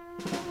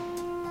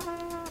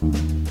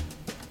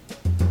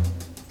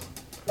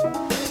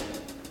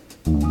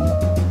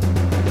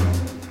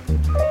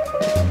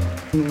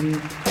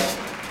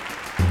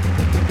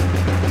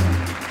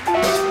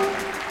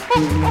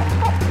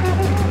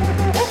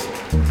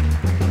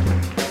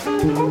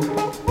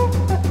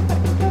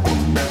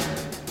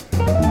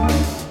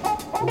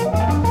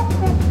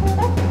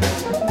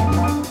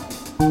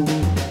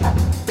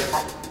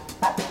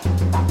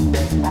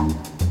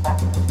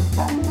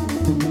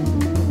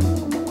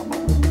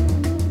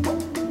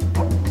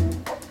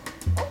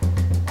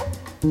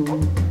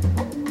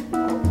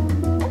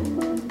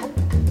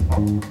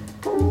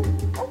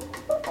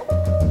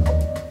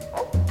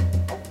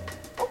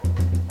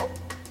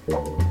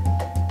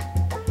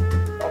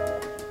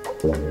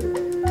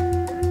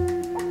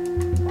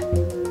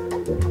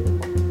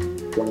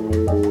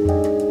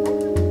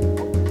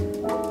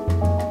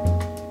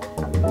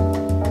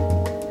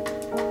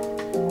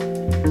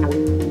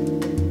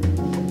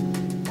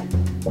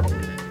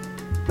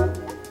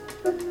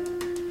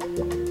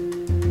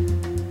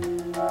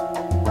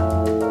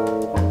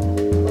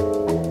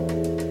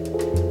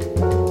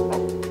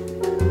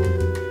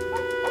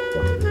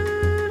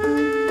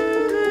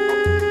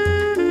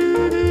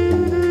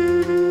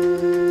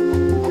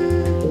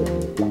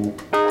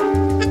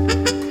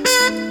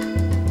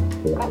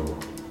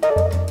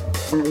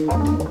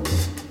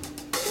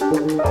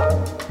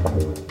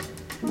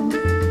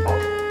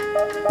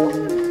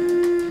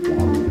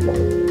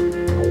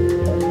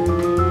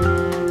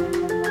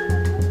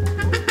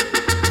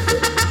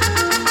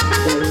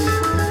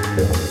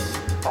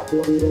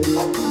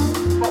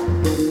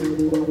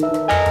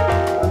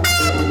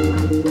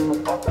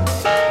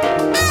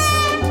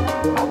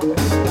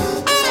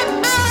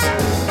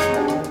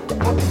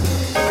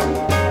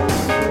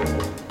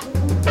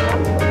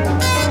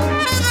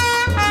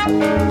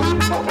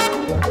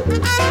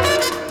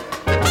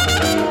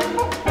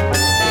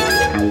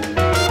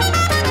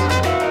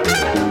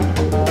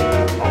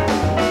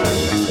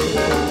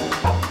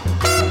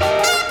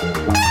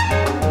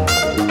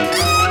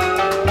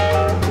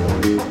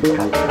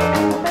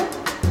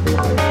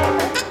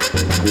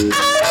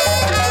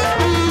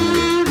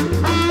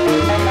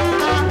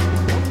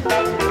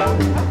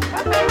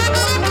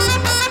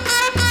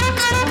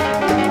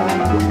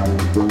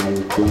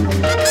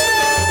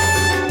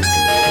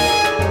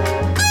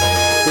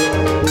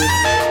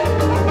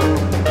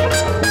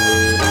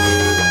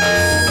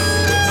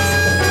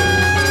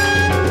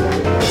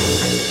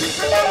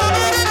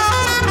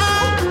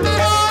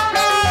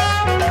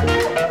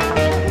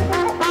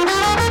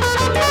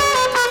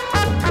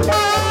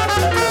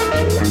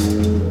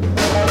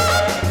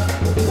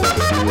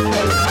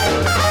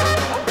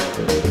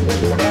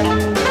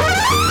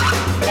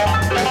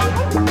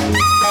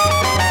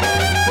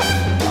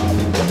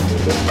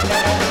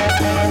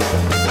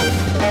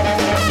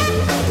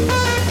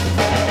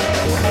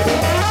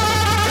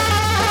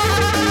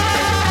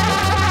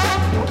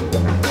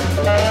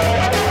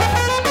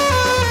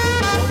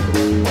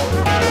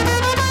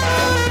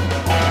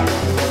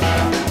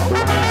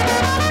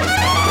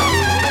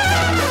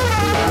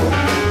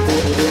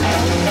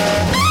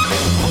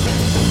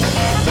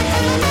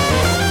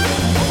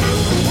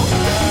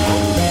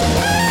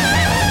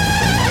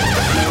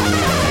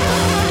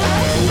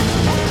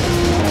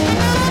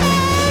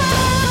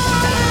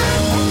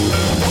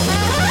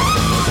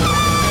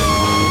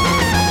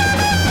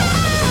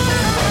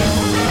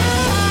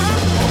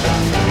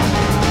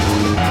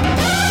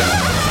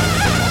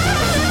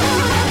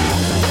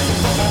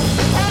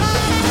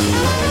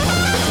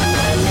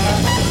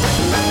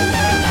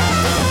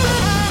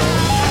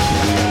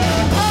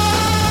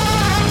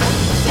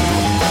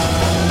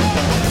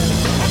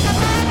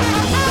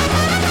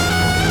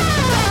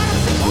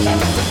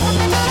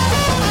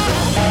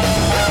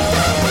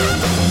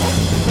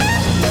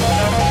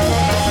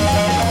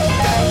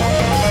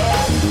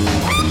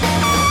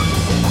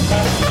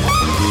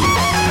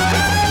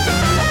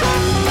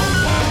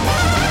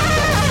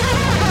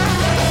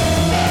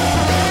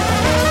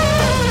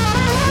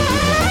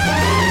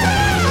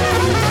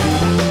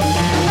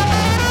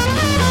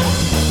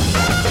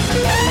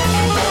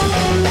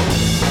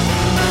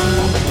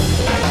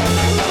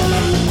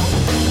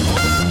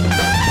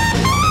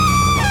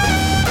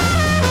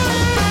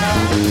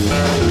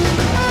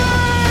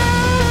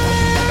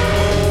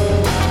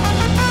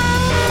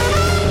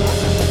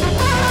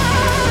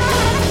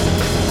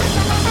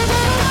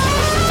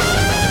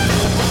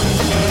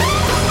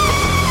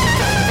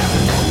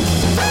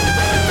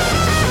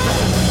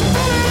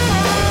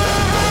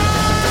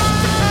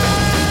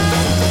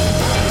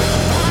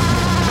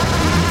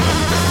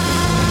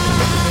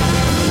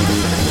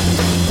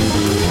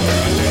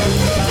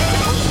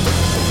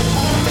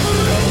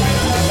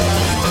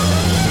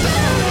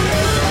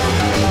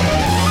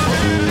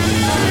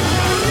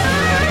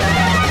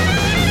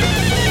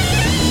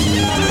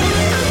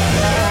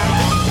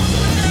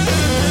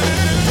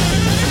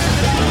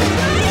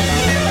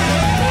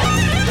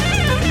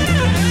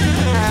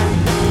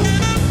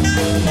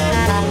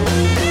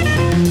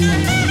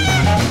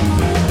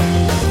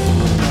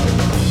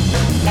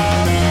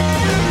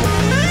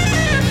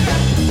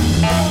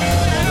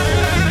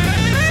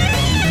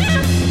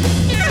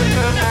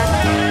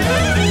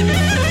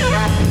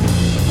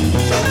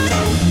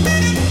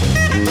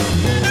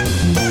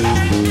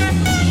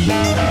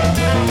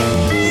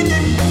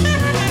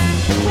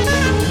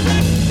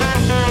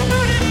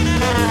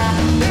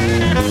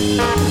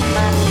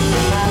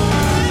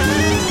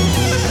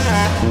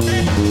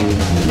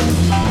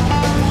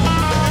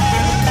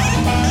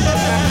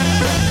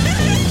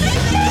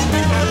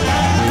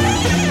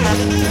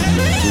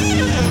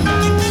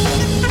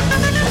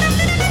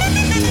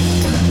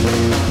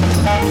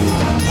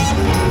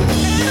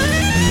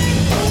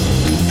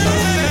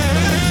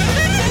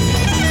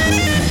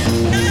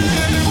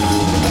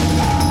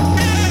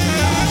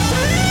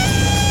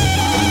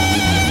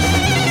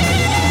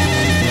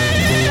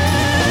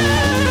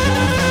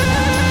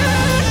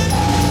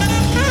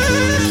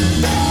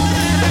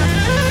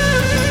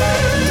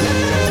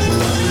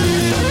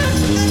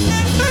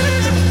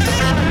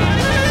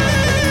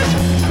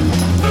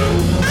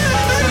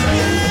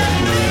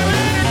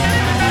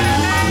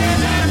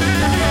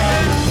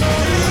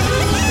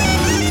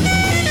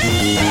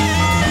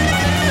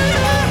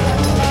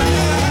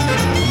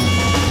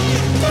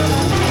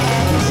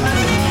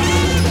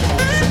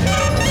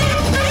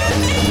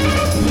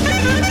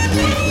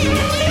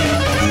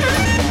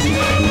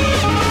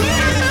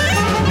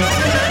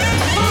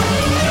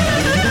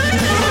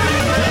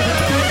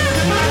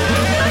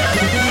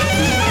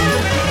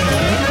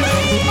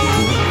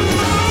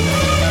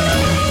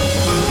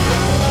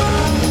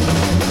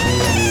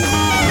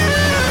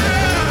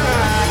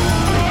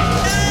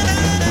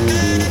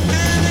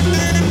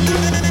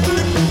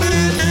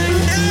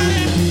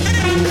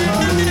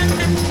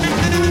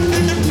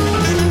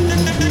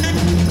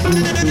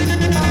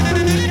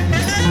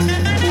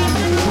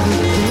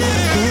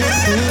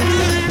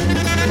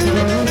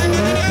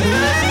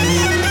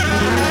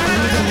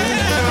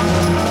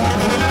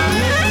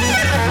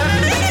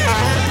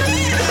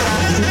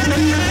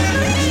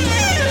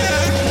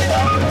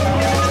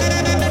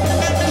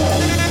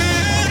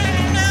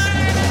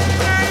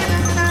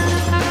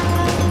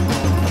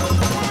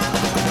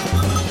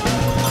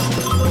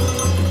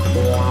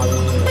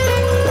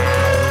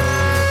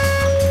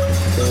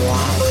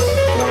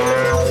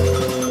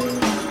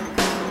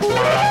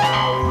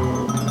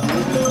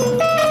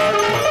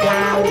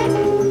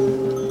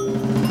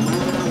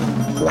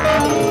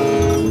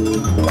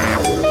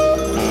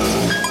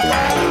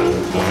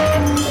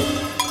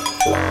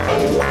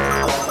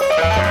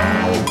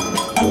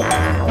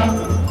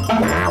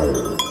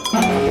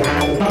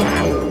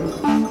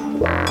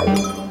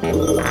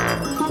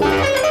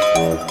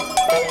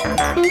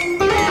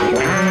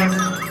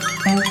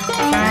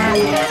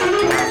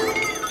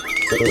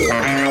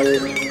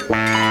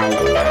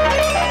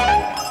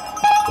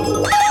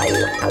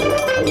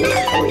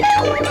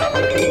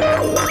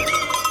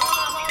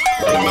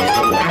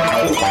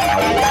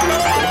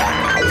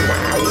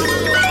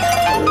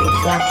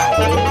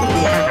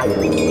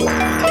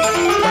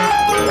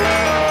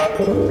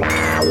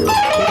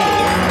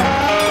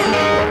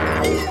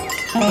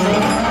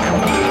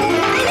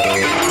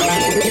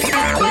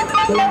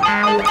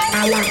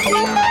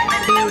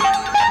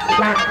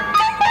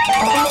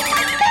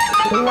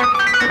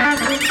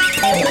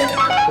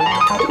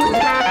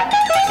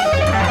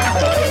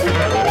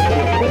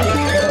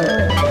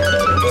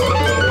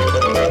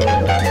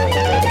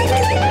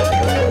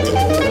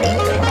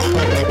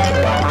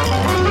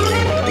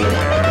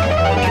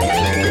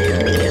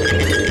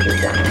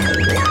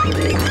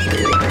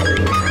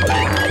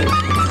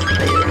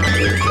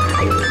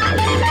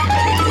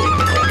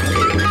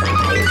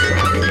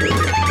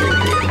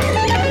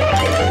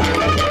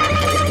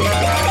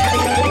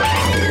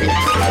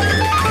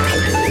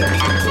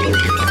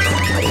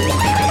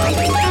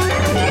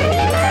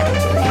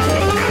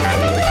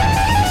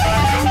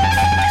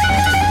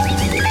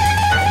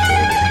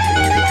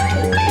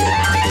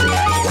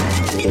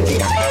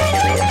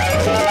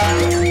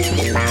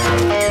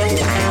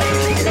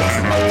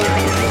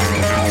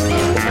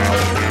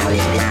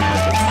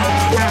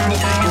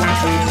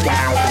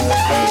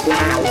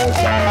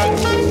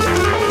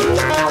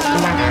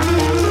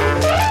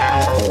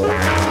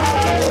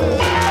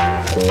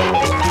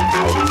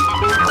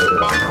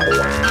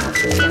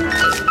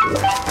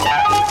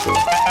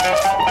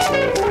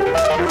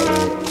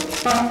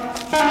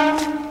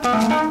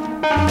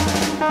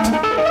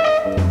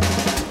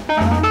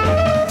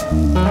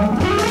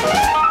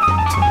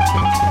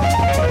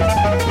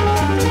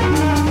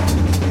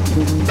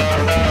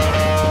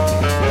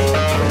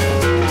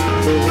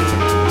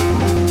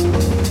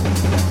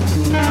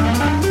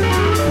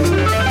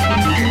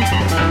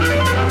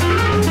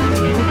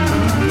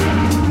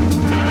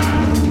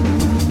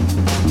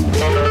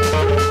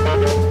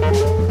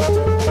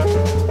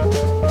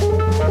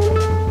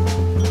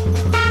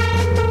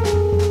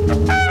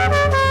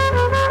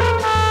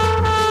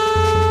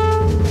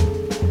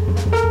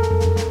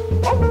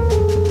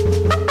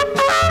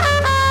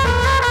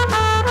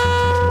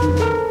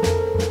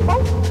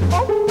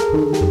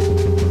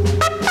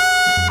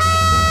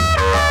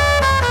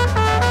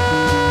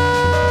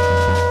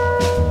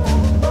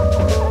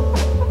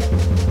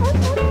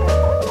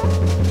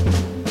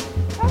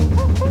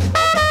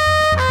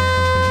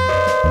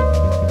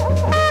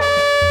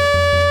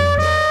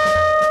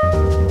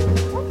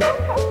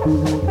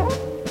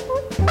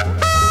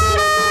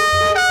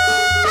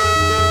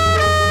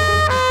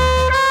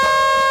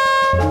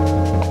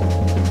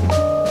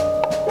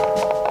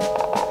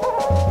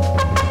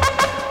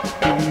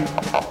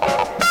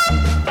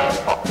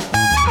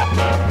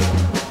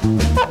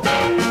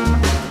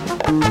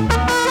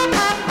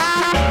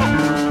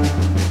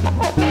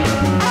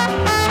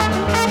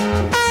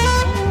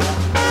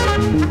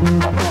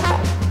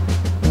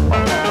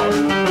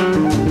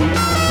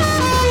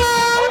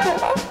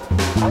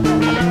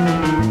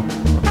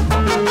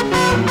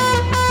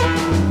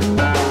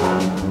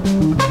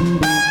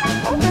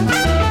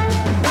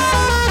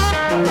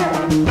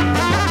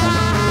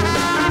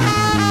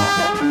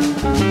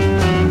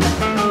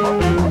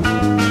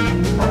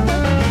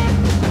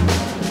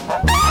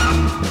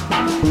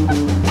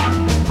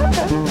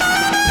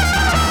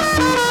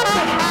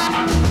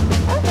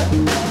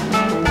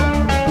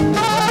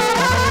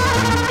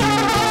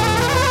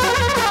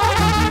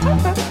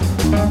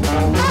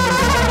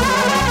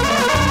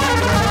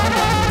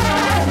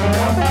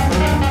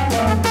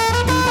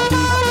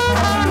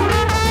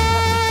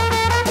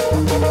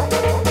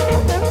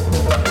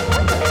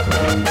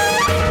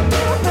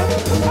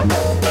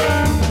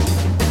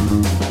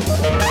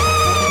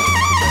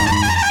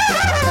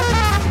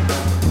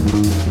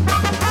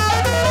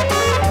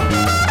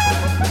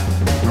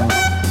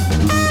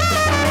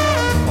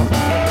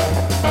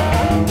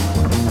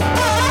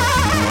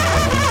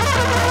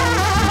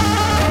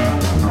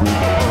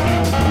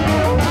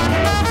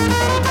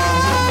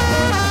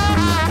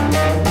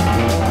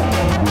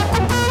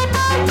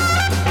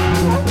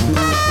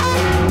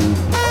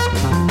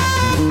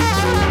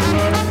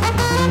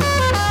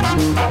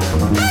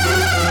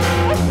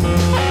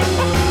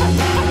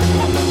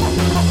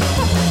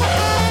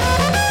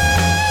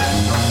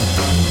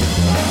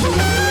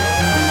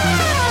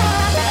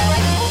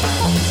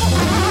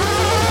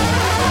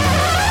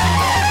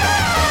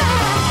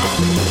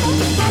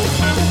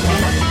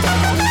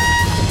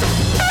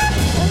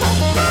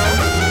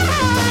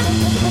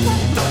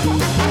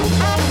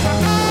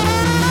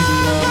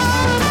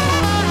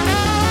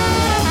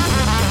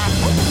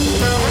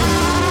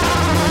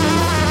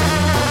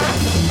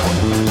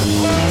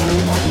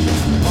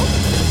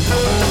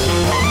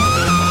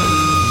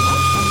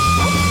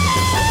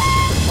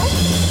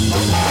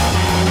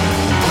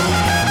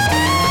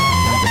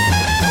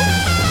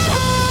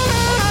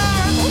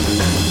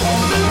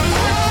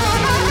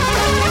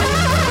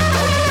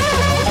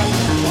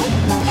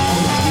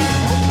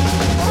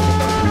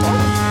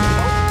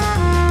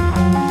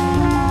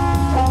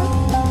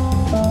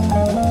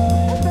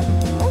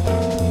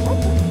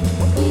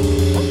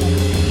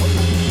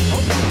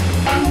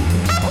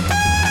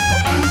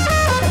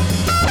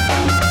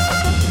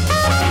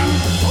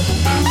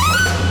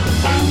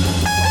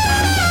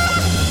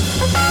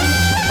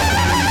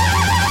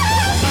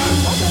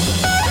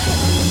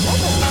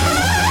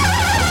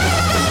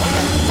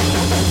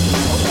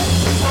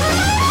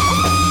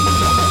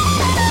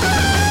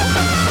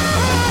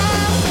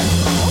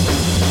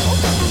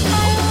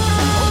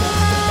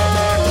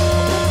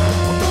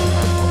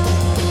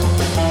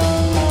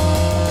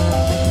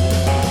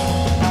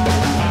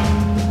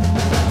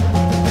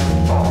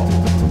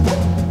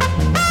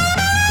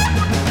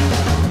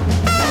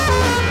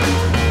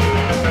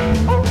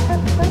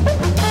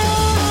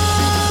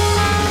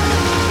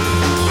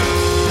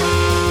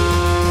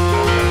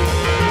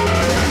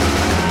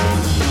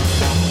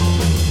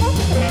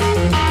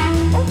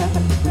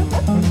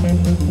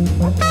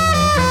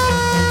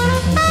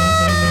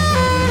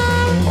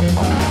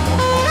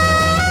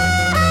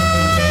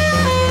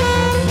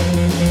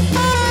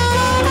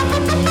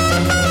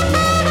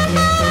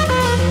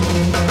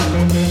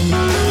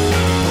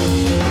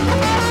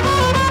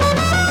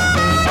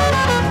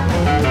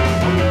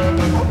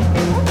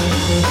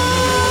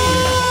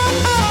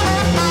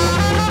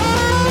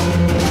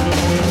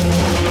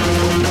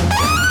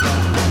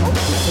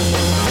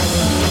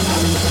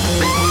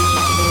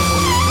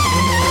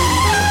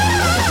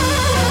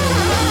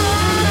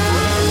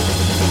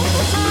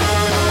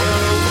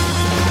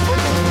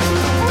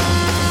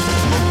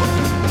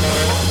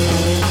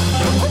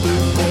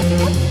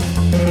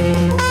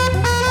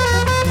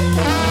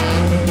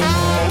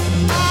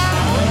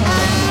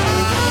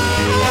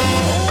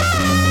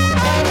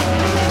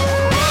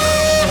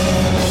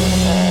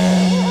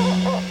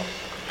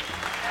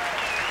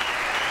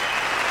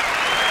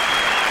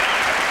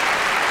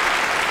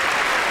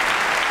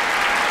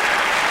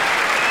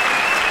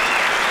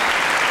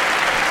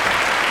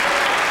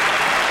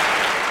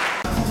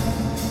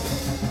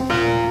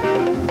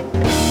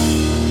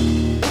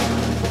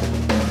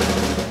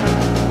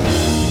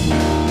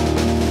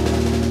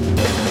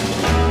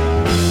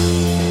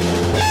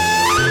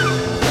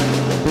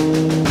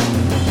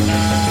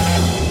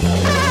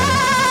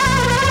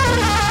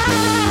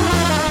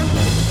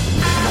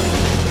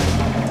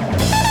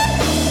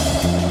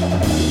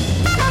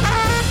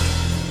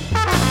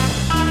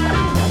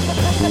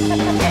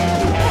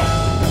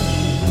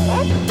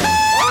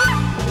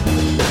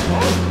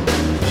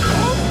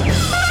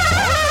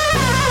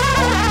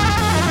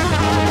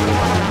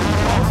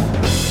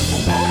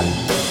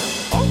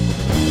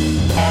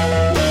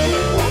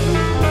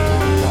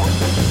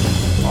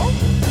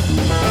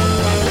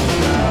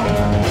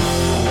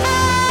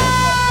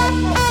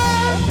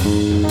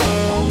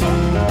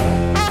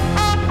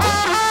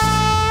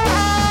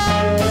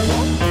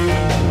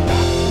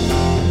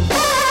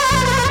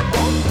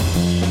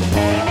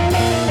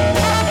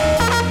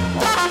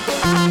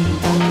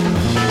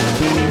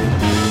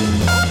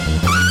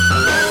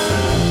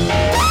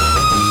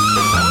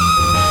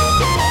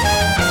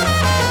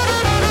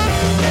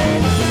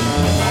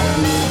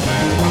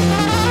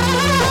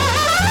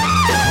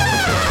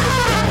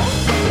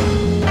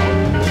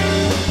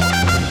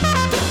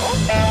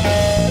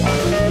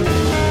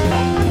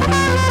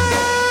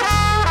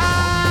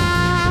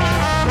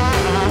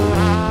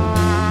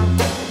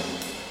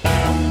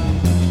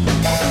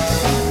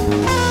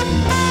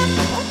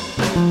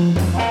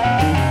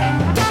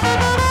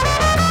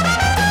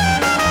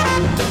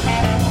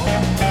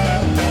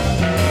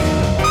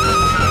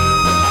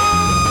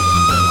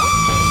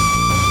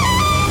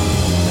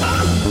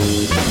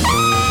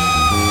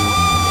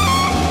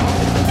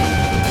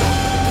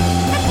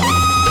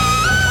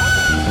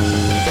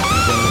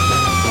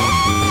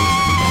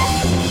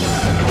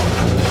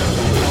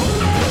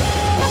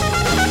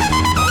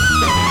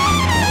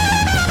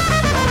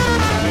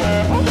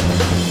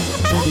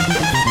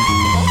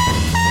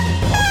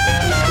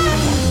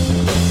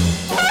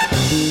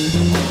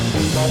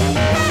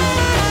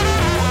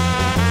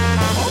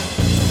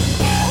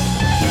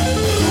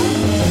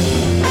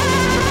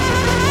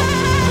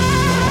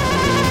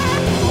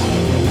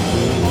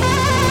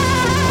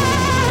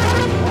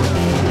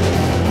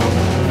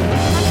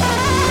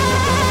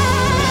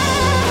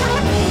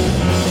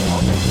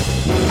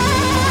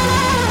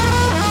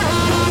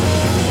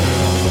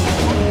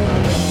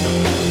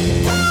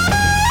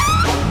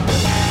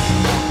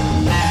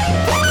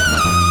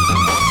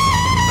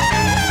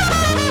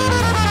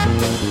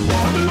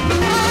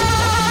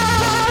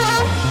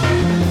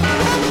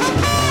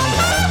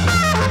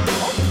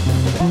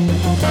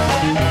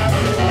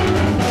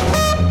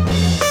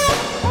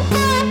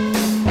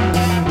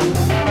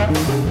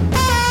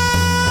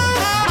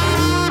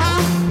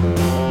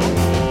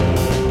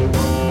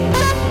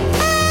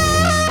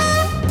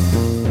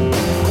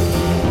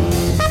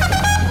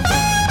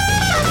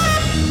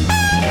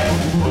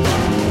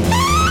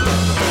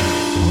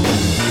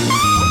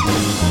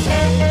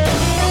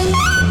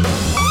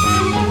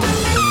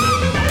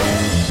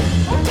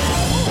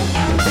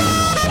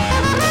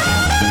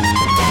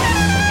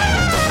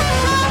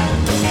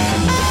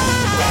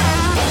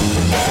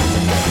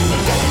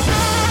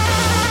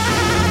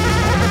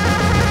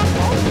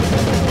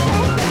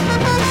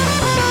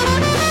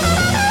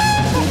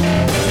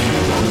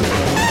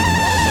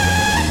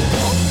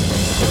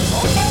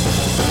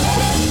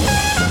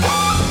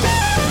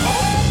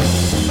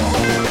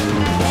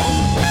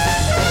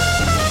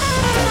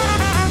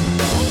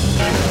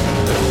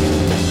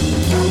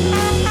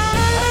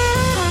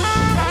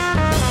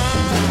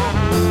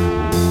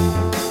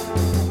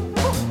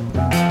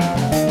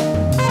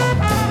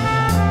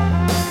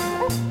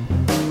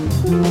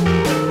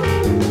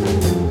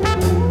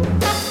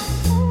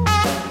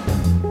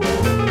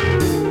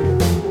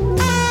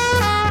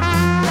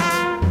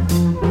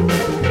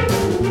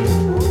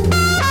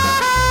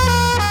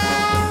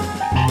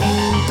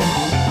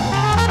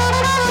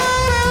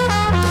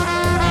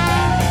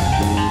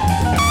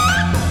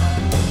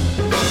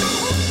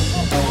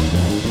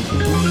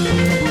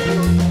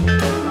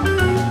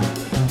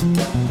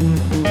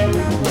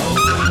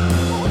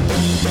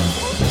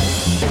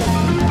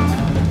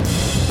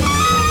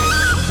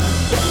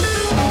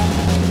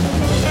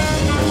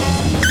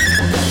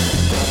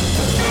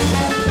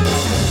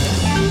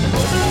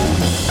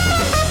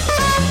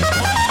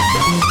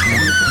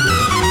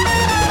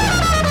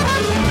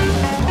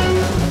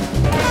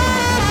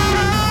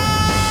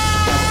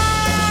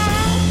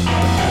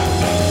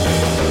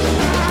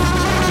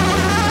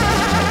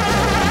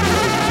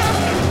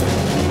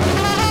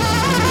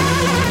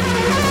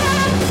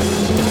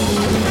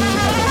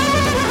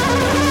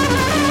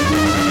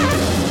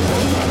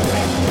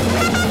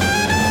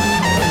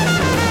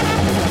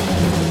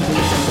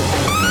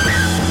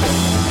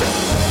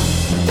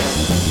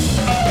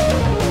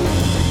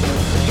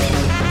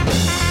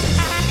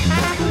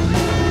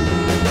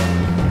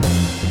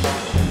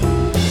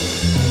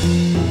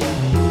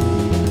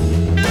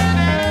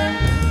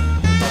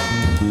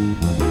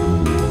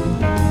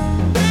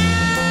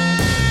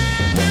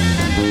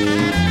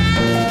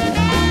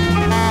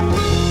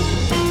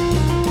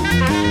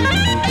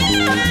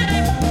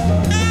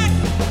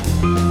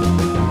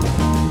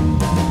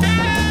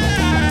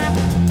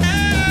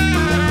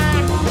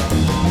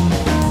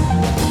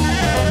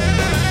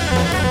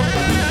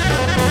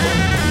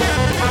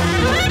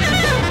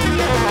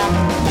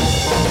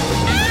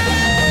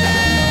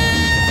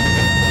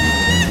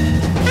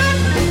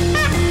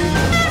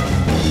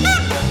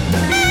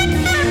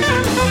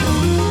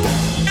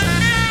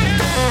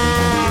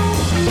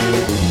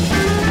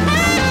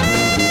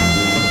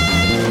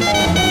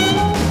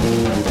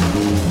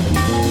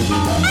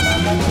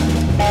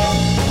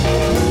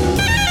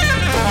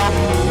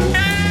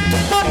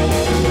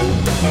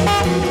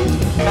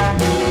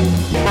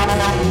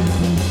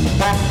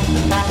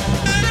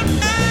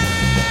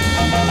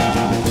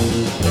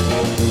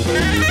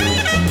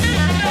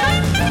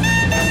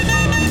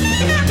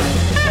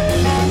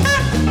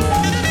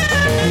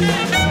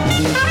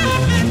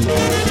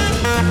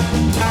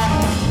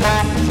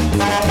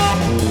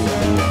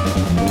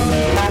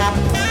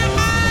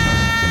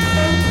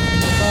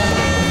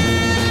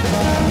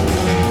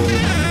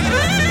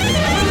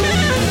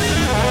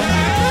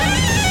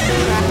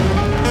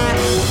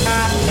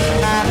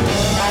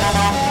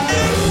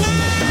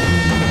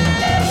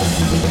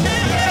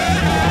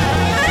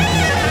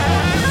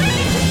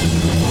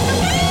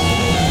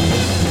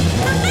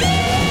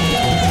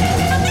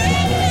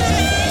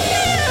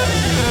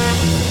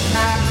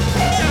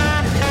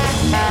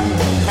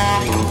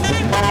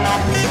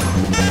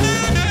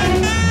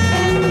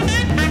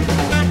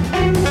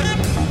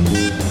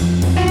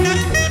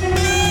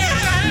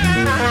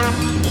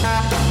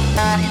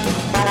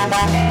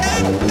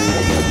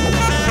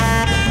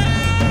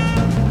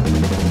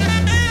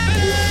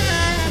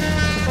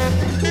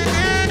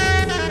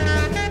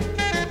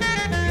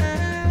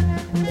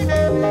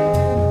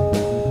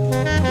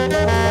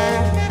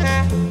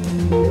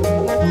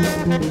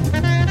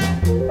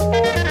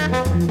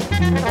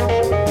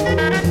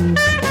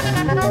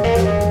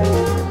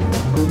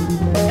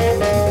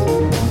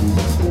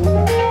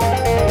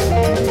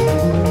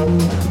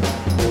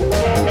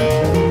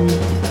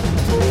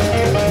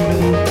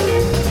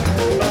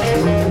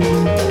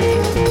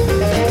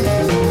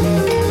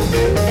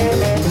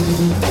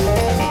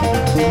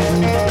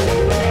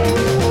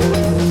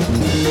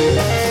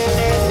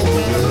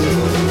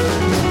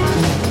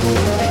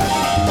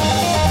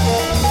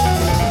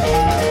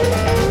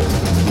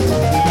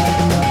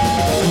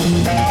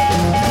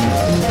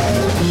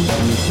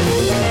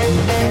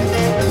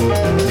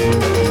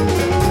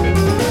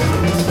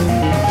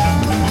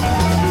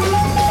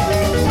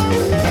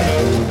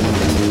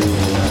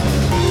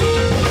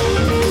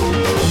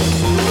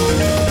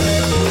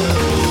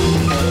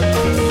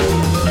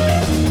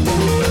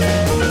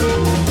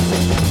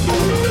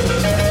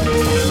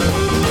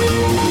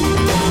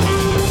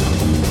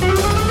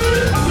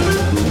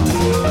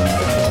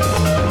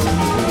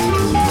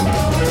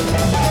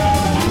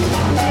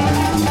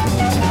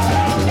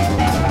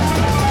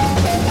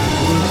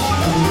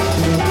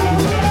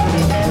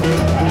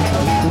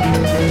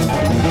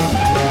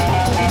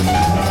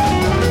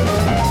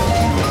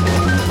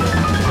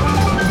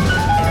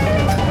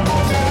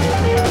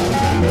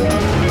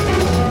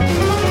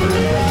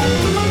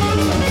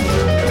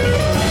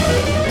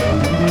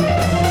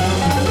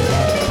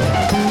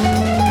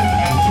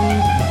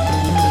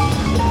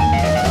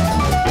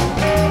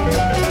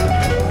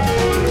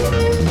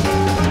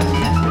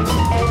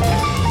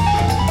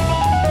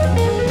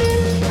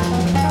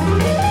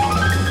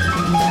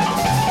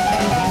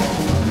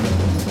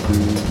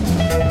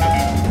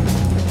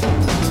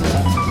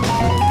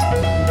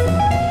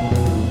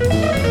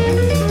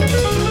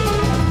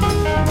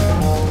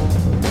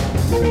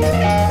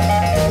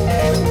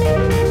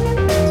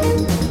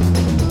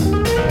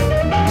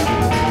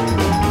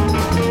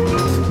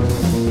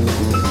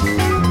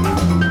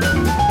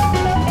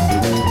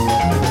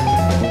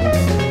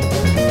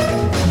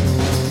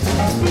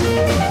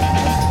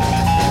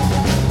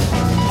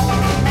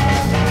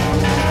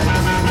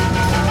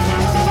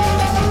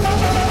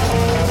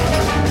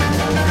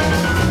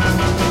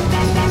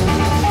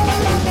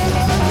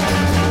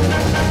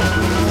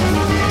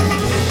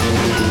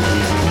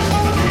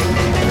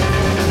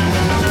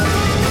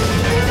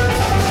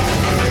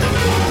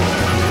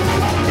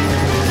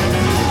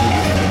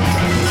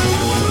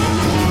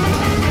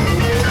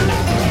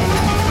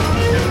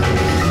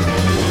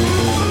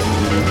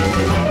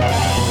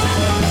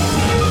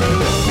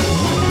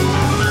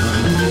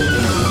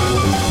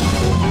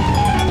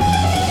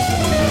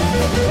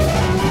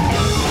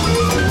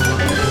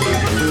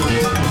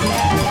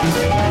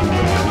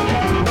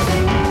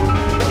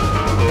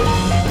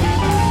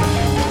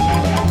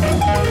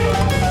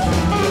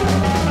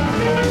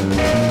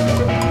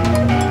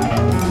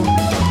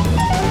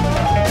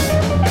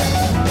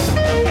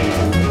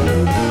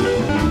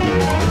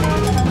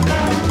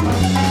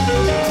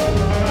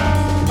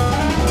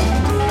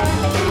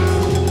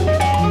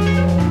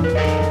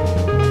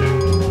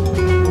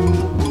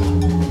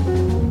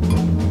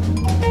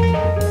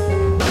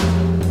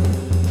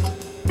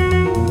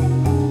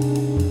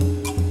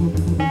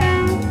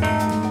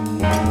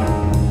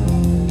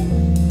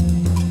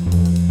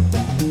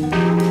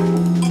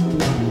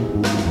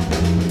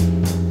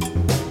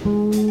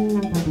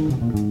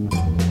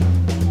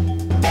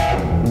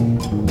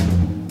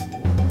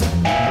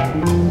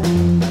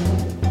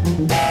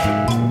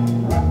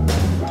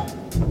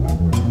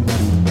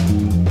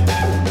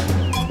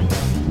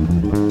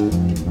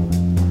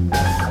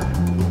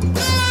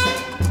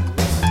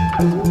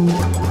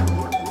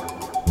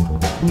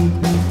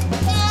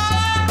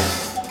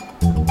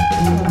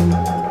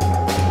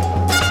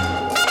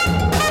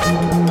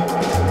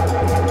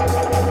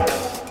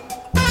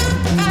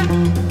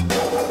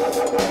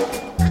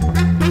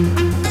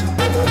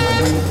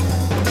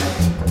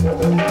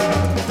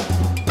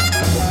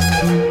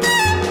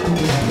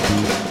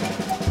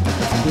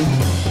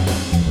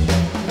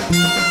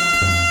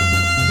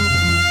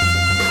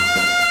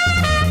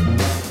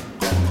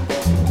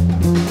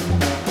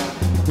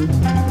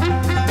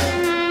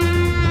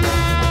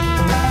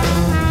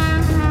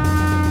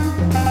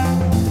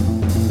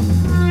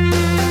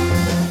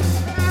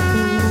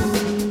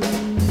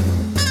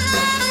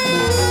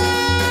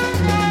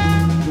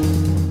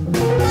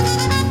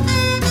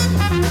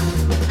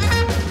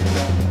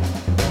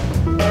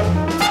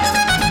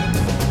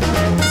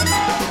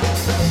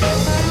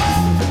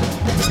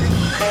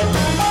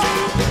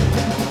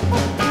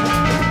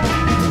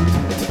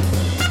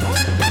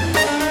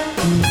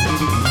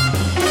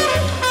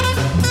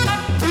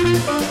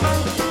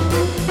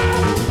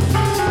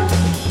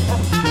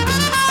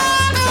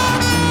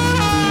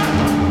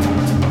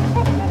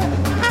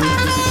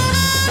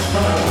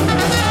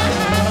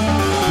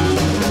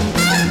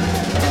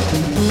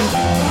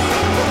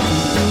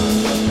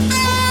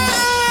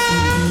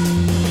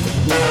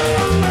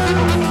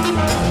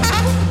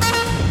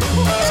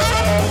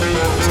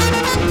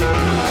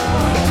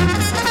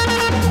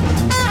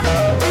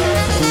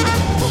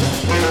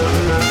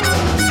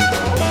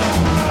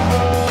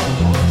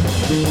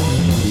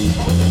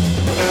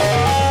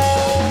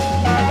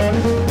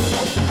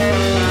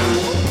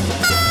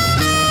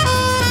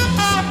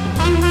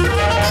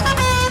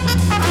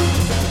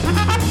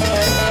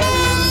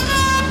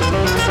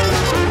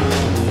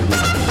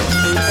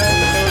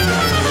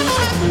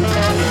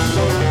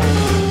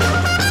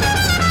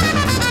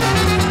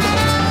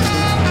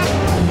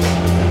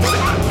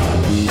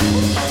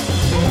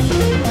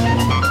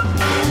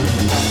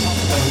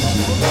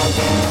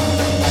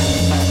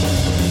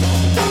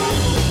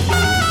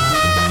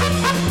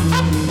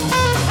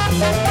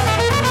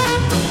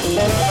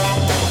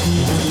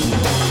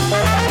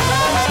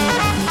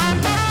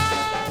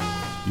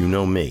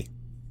 know me.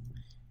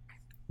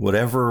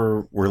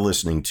 Whatever we're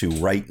listening to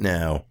right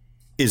now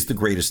is the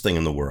greatest thing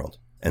in the world.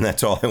 And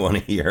that's all I want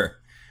to hear.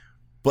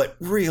 But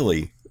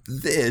really,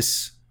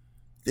 this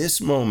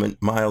moment,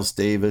 Miles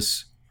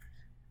Davis,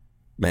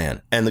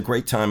 man, and the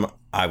great time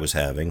I was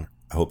having,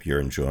 I hope you're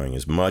enjoying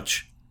as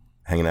much,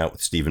 hanging out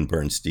with Stephen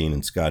Bernstein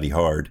and Scotty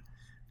Hard,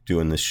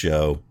 doing this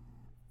show.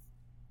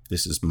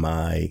 This is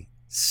my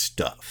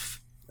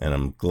stuff, and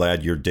I'm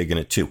glad you're digging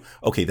it too.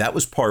 Okay, that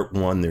was part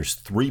one. There's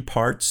 3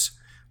 parts.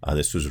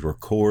 This was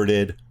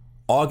recorded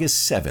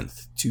August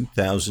 7th,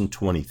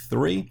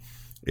 2023.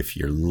 If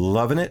you're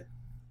loving it,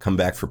 come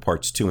back for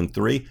parts 2 and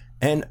 3.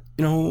 And,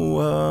 I'm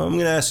going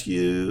to ask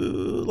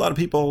you, a lot of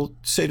people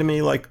say to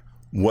me, like,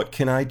 what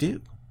can I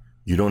do?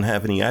 You don't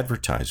have any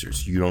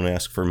advertisers. You don't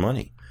ask for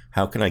money.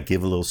 How can I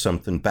give a little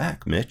something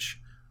back, Mitch?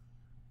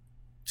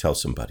 Tell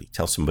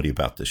somebody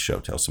about this show.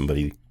 Tell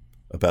somebody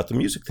about the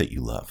music that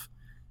you love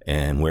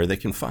and where they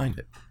can find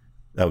it.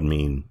 That would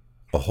mean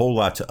a whole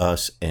lot to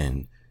us,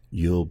 and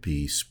you'll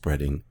be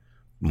spreading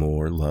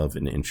more love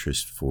and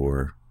interest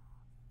for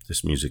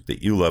this music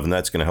that you love, and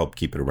that's going to help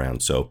keep it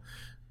around. So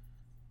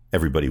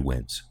everybody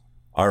wins.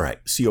 All right.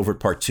 See you over at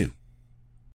part 2.